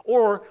me.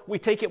 Or we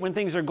take it when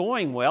things are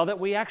going well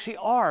that we actually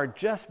are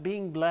just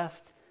being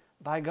blessed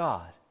by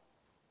God.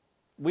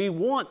 We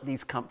want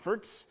these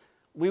comforts.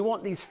 We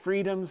want these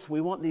freedoms.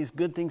 We want these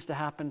good things to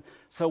happen.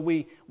 So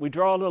we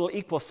draw a little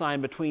equal sign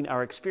between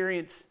our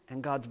experience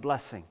and God's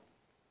blessing.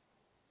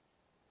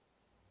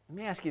 Let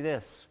me ask you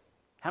this.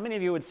 How many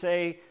of you would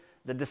say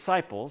the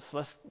disciples,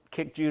 let's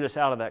kick Judas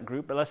out of that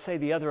group, but let's say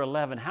the other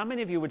 11, how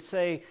many of you would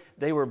say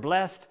they were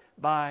blessed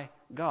by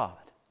God?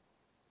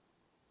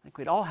 I think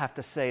we'd all have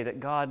to say that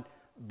God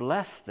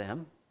blessed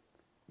them,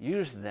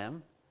 used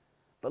them,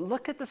 but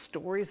look at the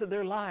stories of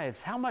their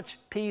lives. How much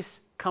peace,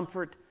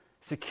 comfort,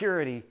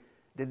 security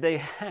did they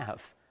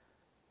have?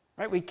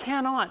 Right? We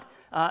can't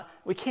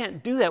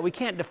do that. We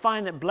can't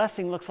define that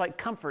blessing looks like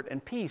comfort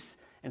and peace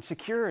and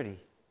security.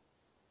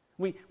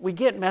 We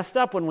get messed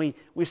up when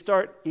we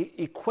start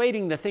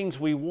equating the things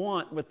we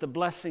want with the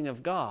blessing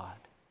of God.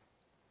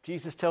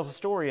 Jesus tells a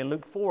story in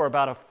Luke 4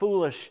 about a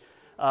foolish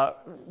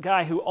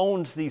guy who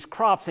owns these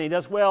crops, and he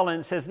does well, and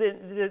it says,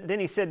 then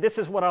he said, this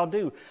is what I'll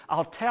do.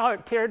 I'll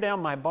tear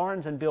down my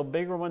barns and build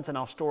bigger ones, and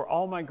I'll store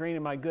all my grain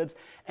and my goods,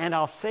 and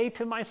I'll say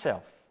to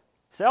myself,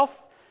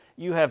 self,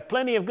 you have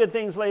plenty of good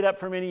things laid up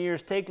for many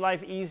years. Take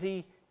life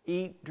easy,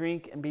 eat,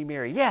 drink, and be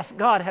merry. Yes,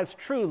 God has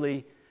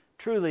truly,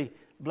 truly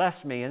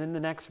blessed me. And then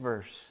the next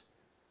verse,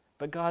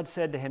 but God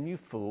said to him, you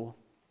fool,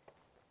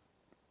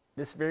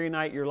 this very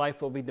night your life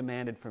will be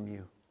demanded from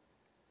you.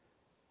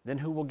 Then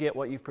who will get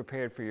what you've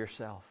prepared for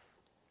yourself?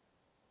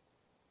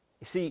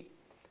 You see,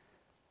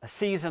 a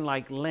season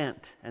like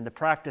Lent and the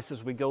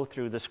practices we go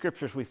through, the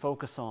scriptures we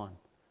focus on,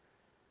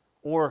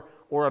 or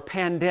a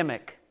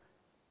pandemic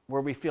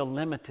where we feel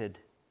limited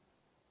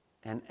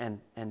and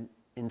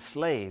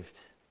enslaved,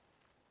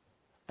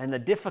 and the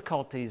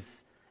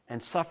difficulties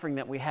and suffering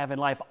that we have in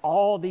life,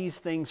 all these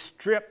things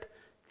strip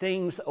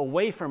things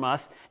away from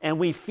us, and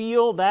we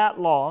feel that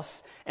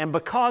loss, and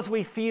because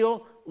we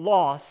feel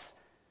loss,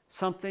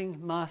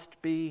 something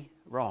must be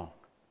wrong.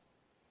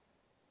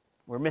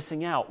 We're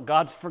missing out.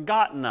 God's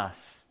forgotten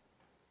us.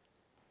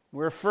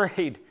 We're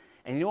afraid.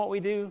 And you know what we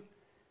do?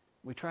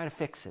 We try to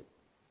fix it.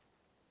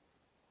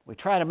 We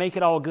try to make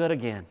it all good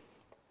again.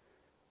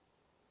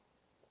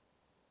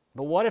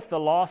 But what if the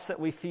loss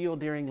that we feel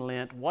during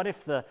Lent, what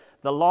if the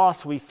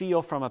loss we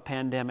feel from a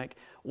pandemic,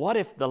 what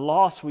if the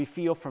loss we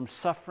feel from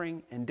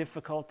suffering and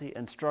difficulty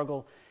and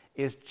struggle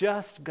is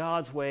just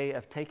God's way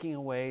of taking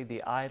away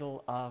the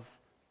idol of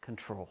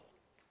control?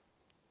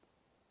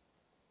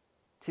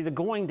 See, the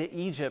going to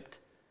Egypt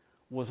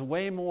was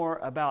way more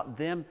about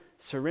them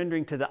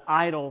surrendering to the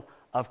idol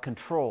of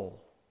control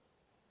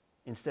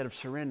instead of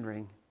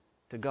surrendering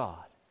to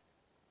God.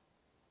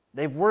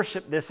 They've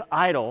worshiped this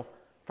idol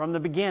from the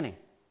beginning.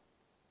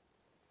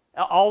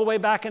 All the way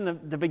back in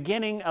the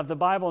beginning of the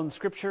Bible and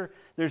Scripture,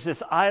 there's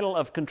this idol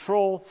of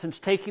control since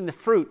taking the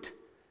fruit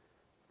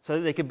so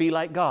that they could be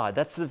like God.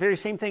 That's the very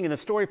same thing, and the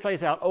story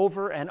plays out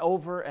over and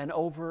over and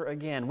over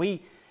again.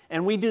 We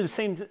do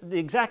the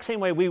exact same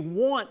way. We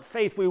want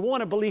faith. We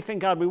want a belief in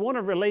God. We want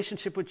a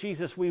relationship with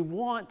Jesus. We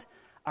want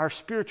our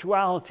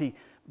spirituality,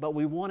 but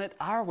we want it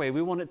our way.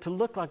 We want it to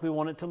look like we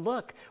want it to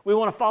look. We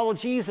want to follow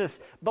Jesus,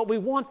 but we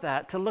want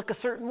that to look a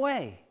certain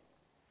way.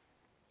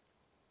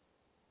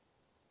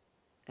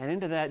 And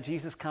into that,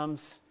 Jesus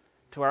comes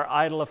to our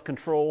idol of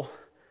control.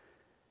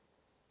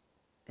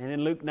 And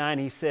in Luke 9,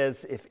 he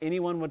says, if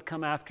anyone would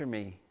come after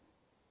me,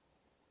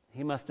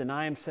 he must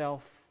deny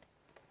himself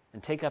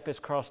and take up his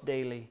cross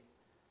daily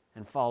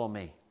and follow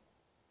me.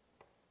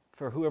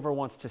 For whoever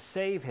wants to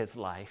save his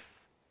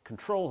life,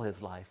 control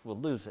his life, will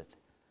lose it.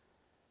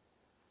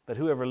 But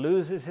whoever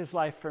loses his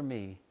life for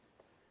me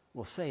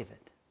will save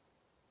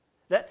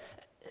it.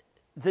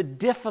 The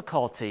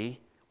difficulty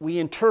we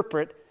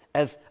interpret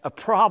as a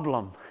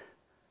problem.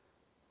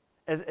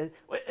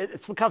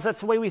 It's because that's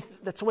the way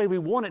we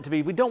want it to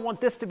be. We don't want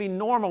this to be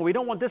normal. We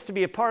don't want this to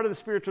be a part of the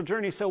spiritual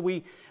journey. So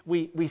we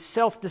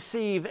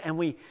self-deceive and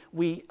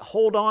we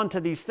hold on to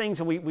these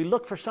things and we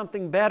look for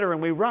something better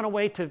and we run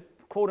away to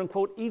quote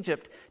unquote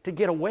Egypt to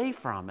get away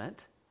from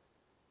it.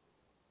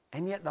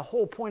 And yet the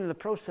whole point of the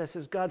process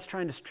is God's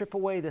trying to strip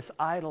away this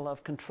idol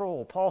of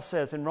control. Paul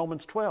says in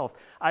Romans 12,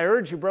 I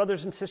urge you,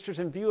 brothers and sisters,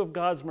 in view of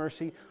God's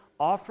mercy,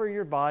 offer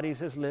your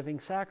bodies as living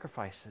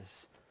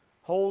sacrifices,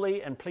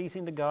 holy and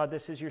pleasing to God.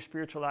 This is your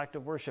spiritual act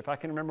of worship. I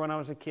can remember when I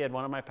was a kid,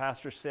 one of my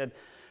pastors said,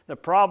 the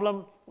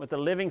problem with the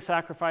living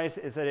sacrifice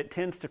is that it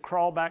tends to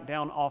crawl back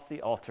down off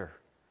the altar.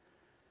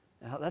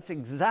 Now, that's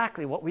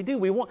exactly what we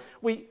do.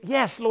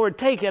 Yes, Lord,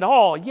 take it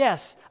all.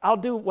 Yes, I'll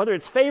do, whether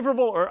it's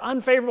favorable or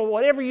unfavorable,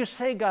 whatever you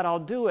say, God, I'll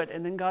do it.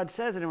 And then God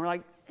says it, and we're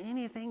like,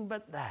 anything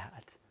but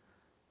that.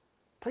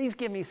 Please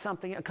give me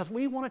something, because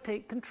we want to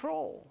take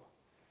control.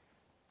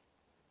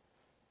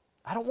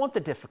 I don't want the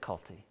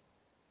difficulty.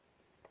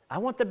 I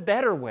want the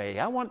better way.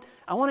 I want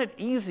it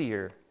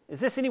easier. Is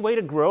this any way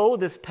to grow,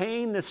 this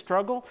pain, this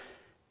struggle?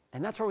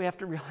 And that's where we have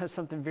to realize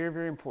something very,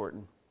 very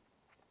important.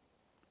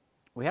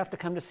 We have to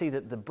come to see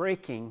that the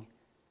breaking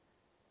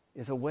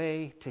is a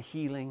way to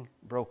healing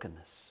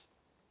brokenness.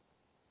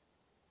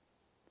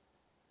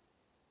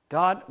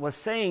 God was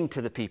saying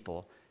to the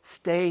people,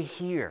 stay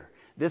here.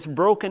 This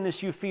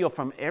brokenness you feel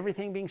from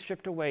everything being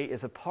stripped away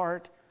is a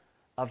part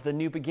of the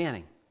new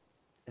beginning.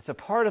 It's a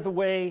part of the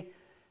way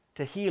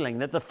to healing.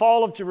 That the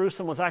fall of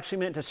Jerusalem was actually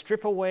meant to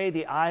strip away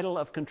the idol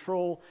of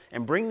control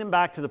and bring them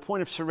back to the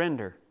point of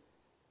surrender,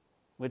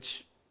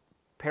 which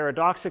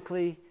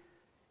paradoxically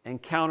and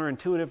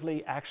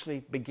counterintuitively actually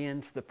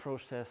begins the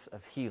process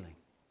of healing.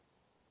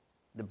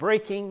 The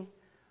breaking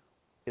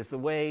is the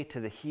way to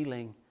the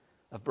healing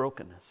of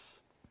brokenness.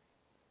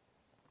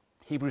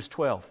 Hebrews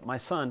 12, my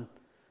son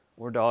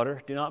or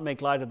daughter, do not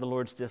make light of the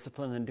Lord's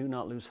discipline and do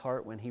not lose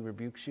heart when he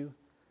rebukes you.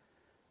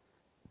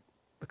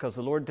 Because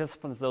the Lord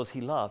disciplines those he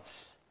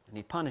loves, and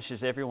he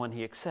punishes everyone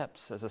he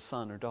accepts as a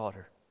son or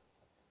daughter.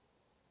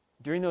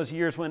 During those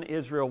years when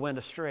Israel went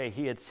astray,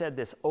 he had said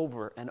this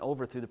over and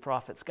over through the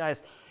prophets.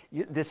 Guys,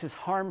 this is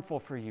harmful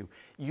for you.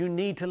 You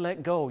need to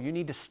let go. You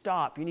need to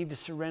stop. You need to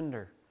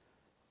surrender.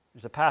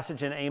 There's a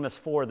passage in Amos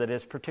 4 that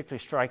is particularly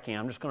striking.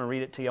 I'm just going to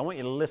read it to you. I want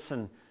you to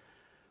listen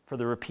for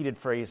the repeated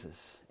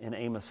phrases in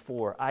Amos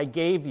 4. I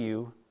gave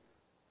you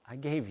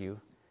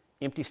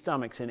empty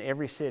stomachs in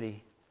every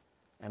city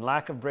and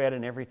lack of bread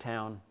in every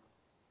town,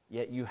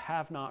 yet you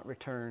have not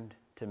returned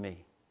to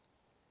me,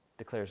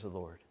 declares the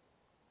Lord.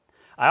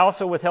 I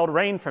also withheld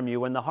rain from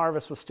you when the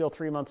harvest was still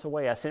 3 months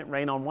away. I sent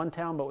rain on one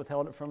town, but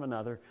withheld it from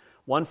another.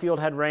 One field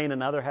had rain,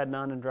 another had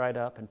none and dried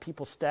up. And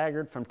people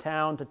staggered from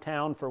town to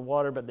town for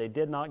water, but they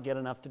did not get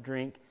enough to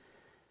drink.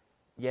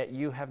 Yet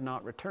you have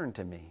not returned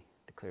to me,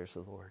 declares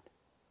the Lord.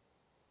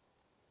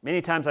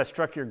 Many times I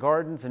struck your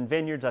gardens and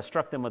vineyards. I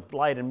struck them with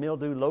blight and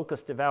mildew.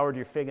 Locusts devoured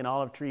your fig and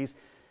olive trees.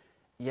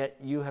 Yet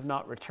you have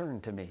not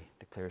returned to me,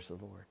 declares the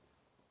Lord.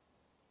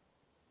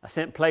 I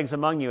sent plagues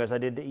among you as I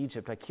did to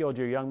Egypt. I killed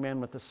your young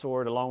men with the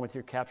sword along with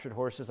your captured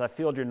horses. I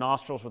filled your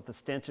nostrils with the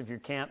stench of your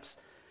camps.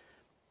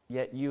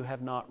 Yet you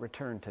have not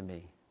returned to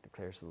me,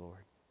 declares the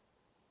Lord.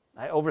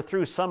 I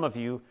overthrew some of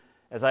you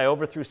as I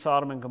overthrew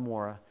Sodom and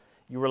Gomorrah.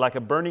 You were like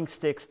a burning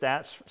stick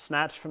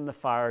snatched from the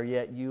fire,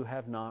 yet you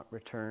have not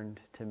returned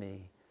to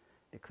me,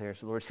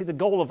 declares the Lord. See, the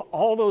goal of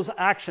all those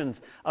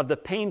actions, of the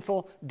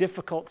painful,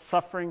 difficult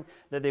suffering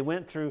that they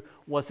went through,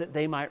 was that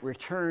they might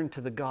return to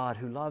the God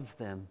who loves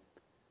them,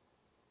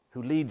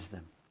 who leads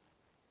them.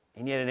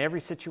 And yet in every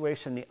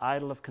situation, the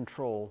idol of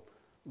control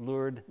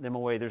lured them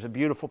away. There's a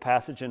beautiful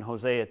passage in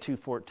Hosea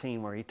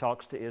 2:14 where he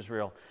talks to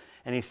Israel,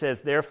 and he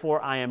says,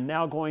 therefore I am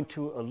now going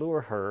to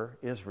allure her,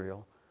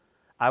 Israel.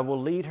 I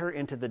will lead her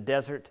into the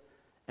desert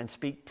and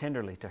speak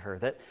tenderly to her.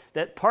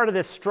 That part of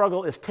this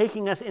struggle is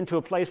taking us into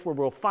a place where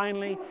we'll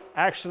finally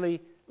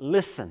actually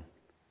listen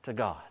to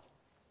God,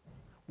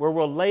 where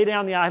we'll lay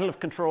down the idol of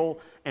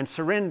control and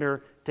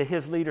surrender to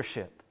his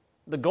leadership.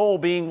 The goal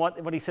being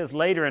what he says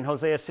later in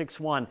Hosea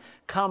 6:1,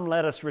 come,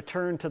 let us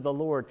return to the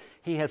Lord.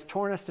 He has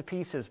torn us to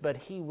pieces, but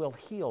he will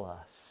heal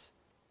us.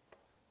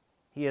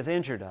 He has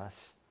injured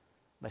us,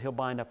 but he'll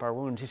bind up our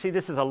wounds. You see,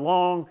 this is a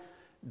long,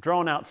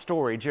 drawn-out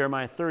story,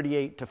 Jeremiah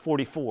 38 to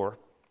 44.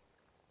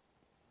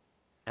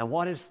 And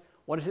what is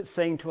it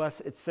saying to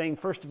us? It's saying,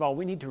 first of all,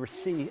 we need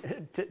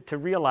to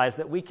realize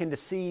that we can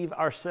deceive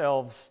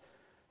ourselves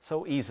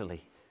so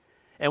easily.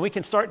 And we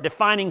can start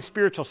defining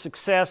spiritual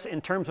success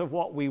in terms of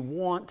what we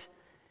want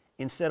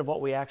instead of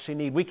what we actually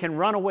need. We can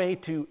run away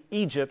to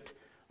Egypt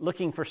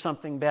looking for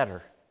something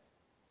better,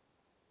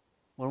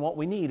 when what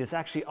we need is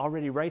actually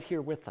already right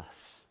here with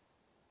us.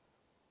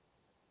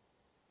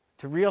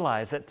 To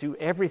realize that through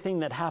everything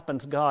that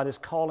happens, God is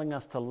calling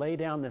us to lay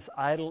down this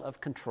idol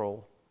of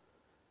control,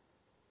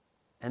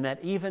 and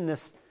that even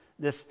this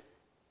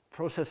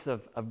process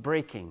of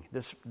breaking,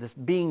 this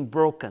being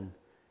broken,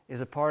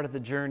 is a part of the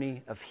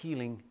journey of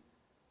healing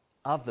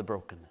of the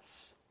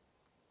brokenness.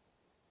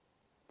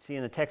 See,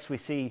 in the text we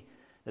see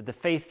that the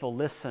faithful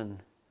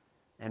listen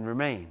and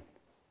remain.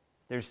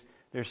 There's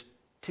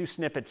two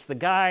snippets.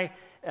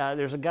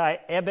 There's a guy,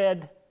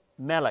 Ebed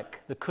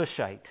Melech, the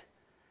Cushite.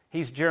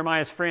 He's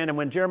Jeremiah's friend, and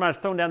when Jeremiah's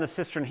thrown down the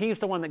cistern, he's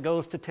the one that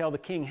goes to tell the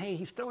king, hey,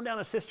 he's thrown down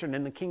a cistern,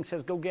 and the king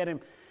says, go get him.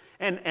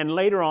 And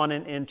later on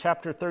in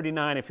chapter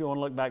 39, if you want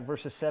to look back,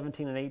 verses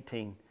 17 and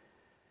 18,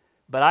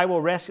 but I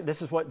will rescue,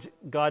 this is what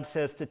God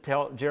says to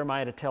tell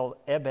Jeremiah to tell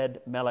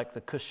Ebed Melech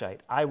the Cushite.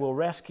 I will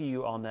rescue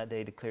you on that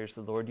day, declares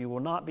the Lord. You will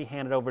not be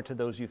handed over to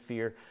those you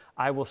fear.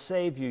 I will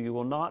save you. You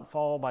will not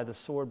fall by the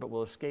sword, but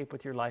will escape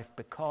with your life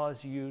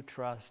because you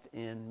trust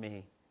in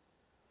me.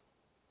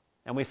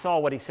 And we saw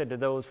what he said to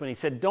those when he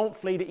said, don't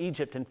flee to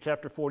Egypt in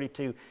chapter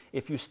 42.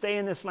 If you stay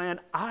in this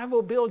land, I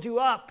will build you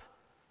up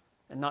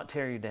and not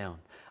tear you down.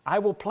 I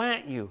will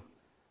plant you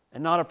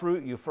and not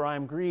uproot you, for I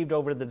am grieved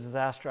over the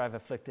disaster I've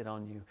afflicted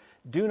on you.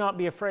 Do not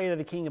be afraid of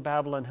the king of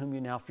Babylon, whom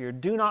you now fear.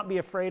 Do not be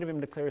afraid of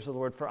him, declares the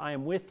Lord, for I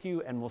am with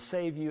you and will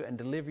save you and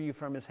deliver you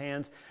from his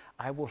hands.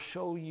 I will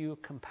show you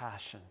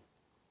compassion.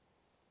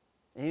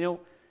 And you know,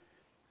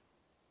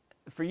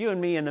 for you and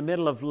me, in the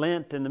middle of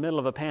Lent, in the middle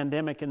of a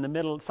pandemic,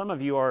 some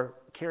of you are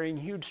carrying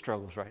huge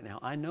struggles right now.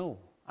 I know.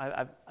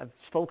 I've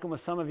spoken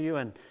with some of you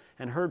and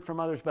heard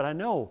from others, but I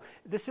know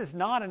this is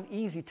not an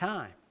easy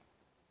time.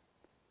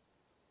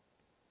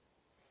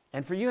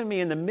 And for you and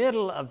me, in the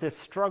middle of this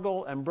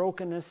struggle and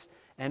brokenness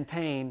and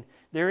pain,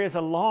 there is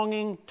a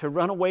longing to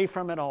run away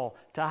from it all,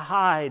 to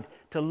hide,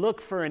 to look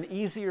for an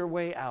easier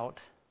way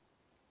out.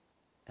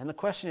 And the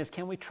question is,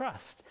 can we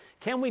trust?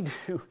 Can we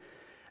do...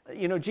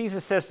 You know,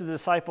 Jesus says to the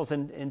disciples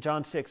in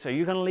John 6, are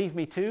you going to leave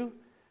me too?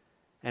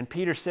 And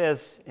Peter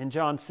says in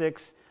John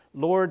 6,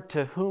 Lord,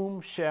 to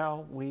whom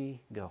shall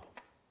we go?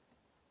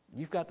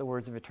 You've got the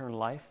words of eternal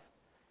life.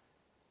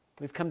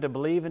 We've come to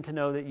believe and to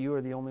know that you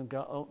are the only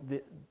God,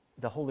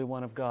 the Holy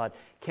One of God.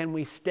 Can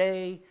we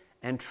stay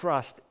and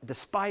trust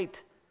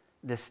despite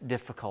this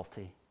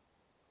difficulty?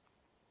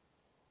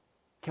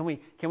 Can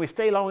we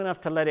stay long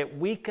enough to let it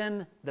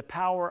weaken the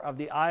power of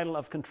the idol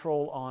of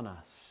control on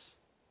us?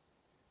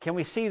 Can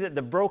we see that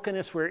the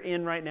brokenness we're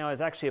in right now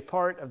is actually a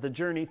part of the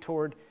journey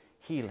toward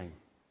healing?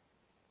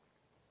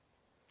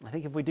 I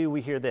think if we do,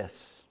 we hear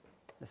this.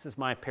 This is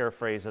my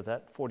paraphrase of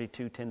that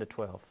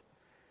 42:10-12.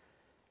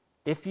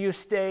 If you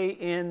stay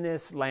in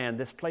this land,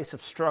 this place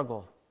of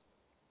struggle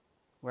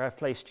where I've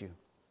placed you,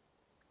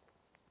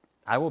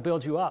 I will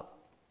build you up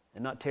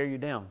and not tear you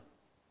down.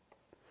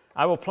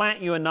 I will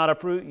plant you and not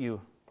uproot you.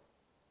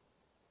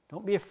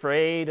 Don't be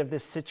afraid of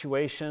this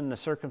situation, the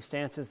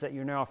circumstances that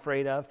you're now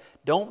afraid of.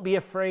 Don't be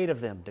afraid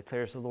of them,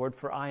 declares the Lord,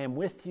 for I am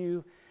with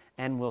you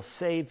and will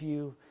save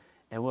you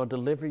and will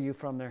deliver you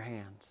from their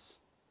hands.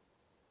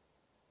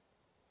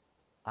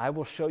 I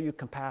will show you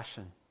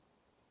compassion.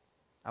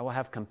 I will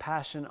have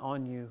compassion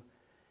on you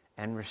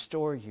and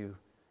restore you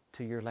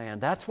to your land.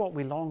 That's what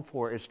we long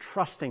for, is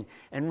trusting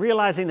and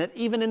realizing that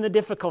even in the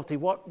difficulty,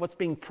 what's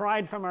being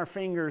pried from our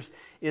fingers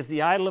is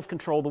the idol of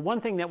control, the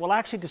one thing that will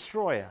actually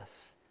destroy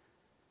us.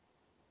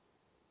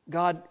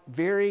 God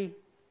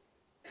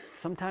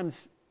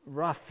sometimes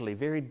roughly, in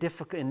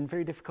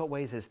very difficult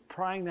ways, is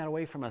prying that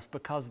away from us,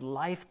 because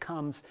life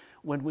comes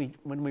when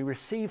we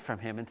receive from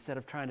him instead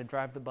of trying to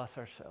drive the bus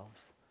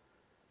ourselves.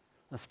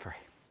 Let's pray.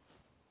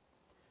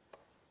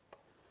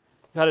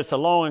 God, it's a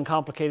long and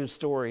complicated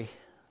story.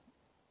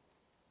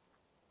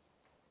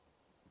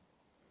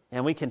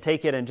 And we can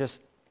take it and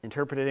just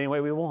interpret it any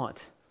way we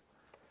want.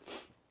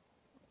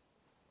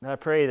 And I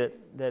pray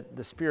that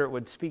the Spirit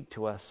would speak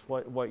to us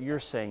what you're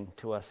saying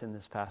to us in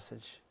this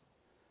passage.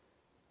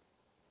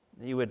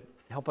 That you would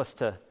help us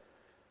to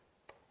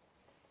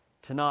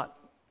not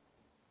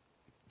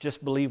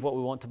just believe what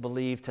we want to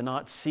believe, to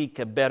not seek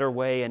a better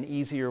way, an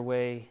easier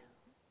way,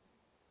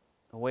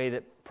 a way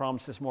that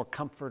promises more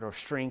comfort or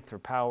strength or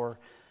power,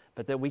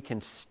 but that we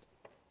can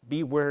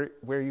be where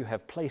you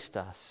have placed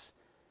us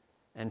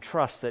and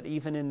trust that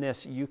even in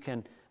this you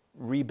can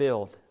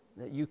rebuild,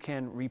 that you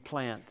can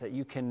replant, that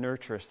you can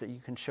nurture us, that you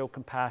can show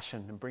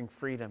compassion and bring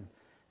freedom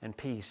and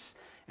peace.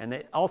 And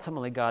that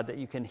ultimately, God, that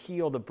you can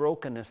heal the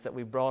brokenness that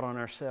we brought on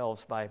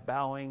ourselves by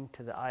bowing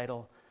to the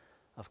idol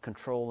of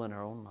control in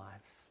our own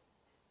lives.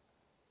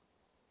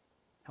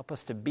 Help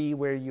us to be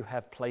where you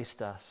have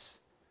placed us.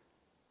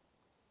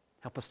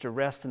 Help us to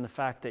rest in the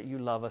fact that you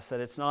love us, that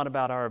it's not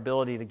about our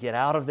ability to get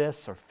out of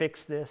this or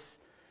fix this.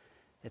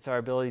 It's our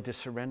ability to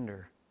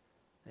surrender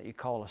that you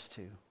call us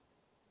to.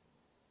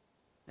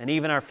 And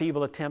even our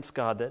feeble attempts,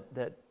 God,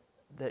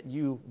 that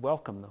you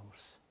welcome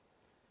those.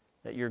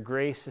 That your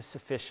grace is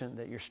sufficient,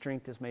 that your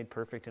strength is made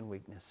perfect in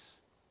weakness.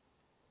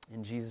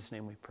 In Jesus'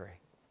 name we pray.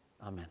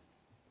 Amen.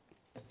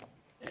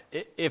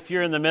 If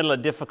you're in the middle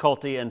of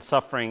difficulty and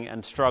suffering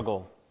and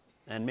struggle,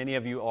 and many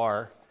of you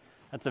are,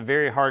 that's a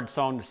very hard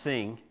song to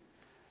sing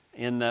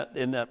in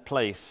that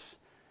place.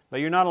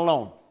 But you're not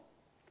alone.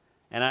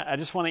 And I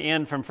just want to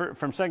end from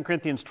 2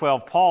 Corinthians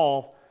 12.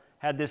 Paul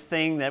had this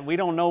thing that we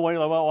don't know what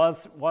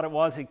it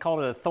was. He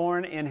called it a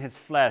thorn in his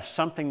flesh,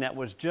 something that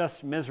was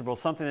just miserable,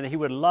 something that he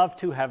would love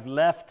to have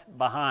left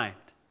behind.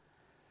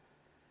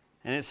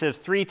 And it says,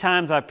 3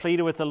 times I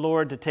pleaded with the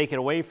Lord to take it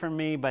away from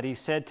me, but he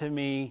said to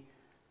me,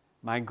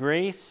 my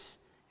grace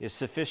is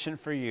sufficient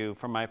for you,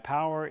 for my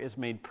power is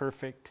made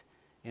perfect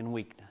in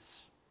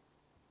weakness.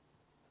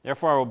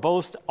 Therefore I will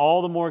boast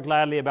all the more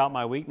gladly about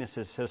my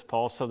weaknesses, says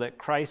Paul, so that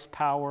Christ's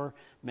power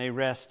may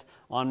rest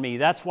on me.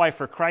 That's why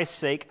for Christ's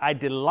sake I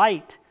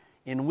delight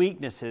in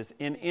weaknesses,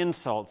 in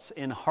insults,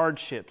 in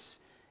hardships,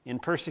 in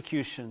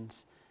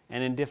persecutions,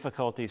 and in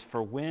difficulties.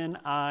 For when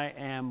I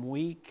am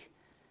weak,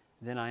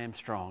 then I am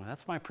strong.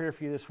 That's my prayer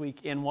for you this week.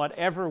 In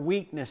whatever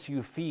weakness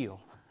you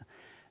feel,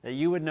 that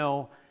you would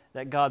know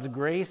that God's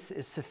grace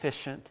is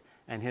sufficient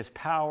and His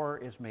power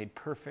is made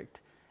perfect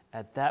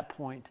at that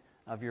point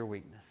of your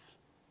weakness.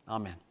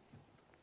 Amen.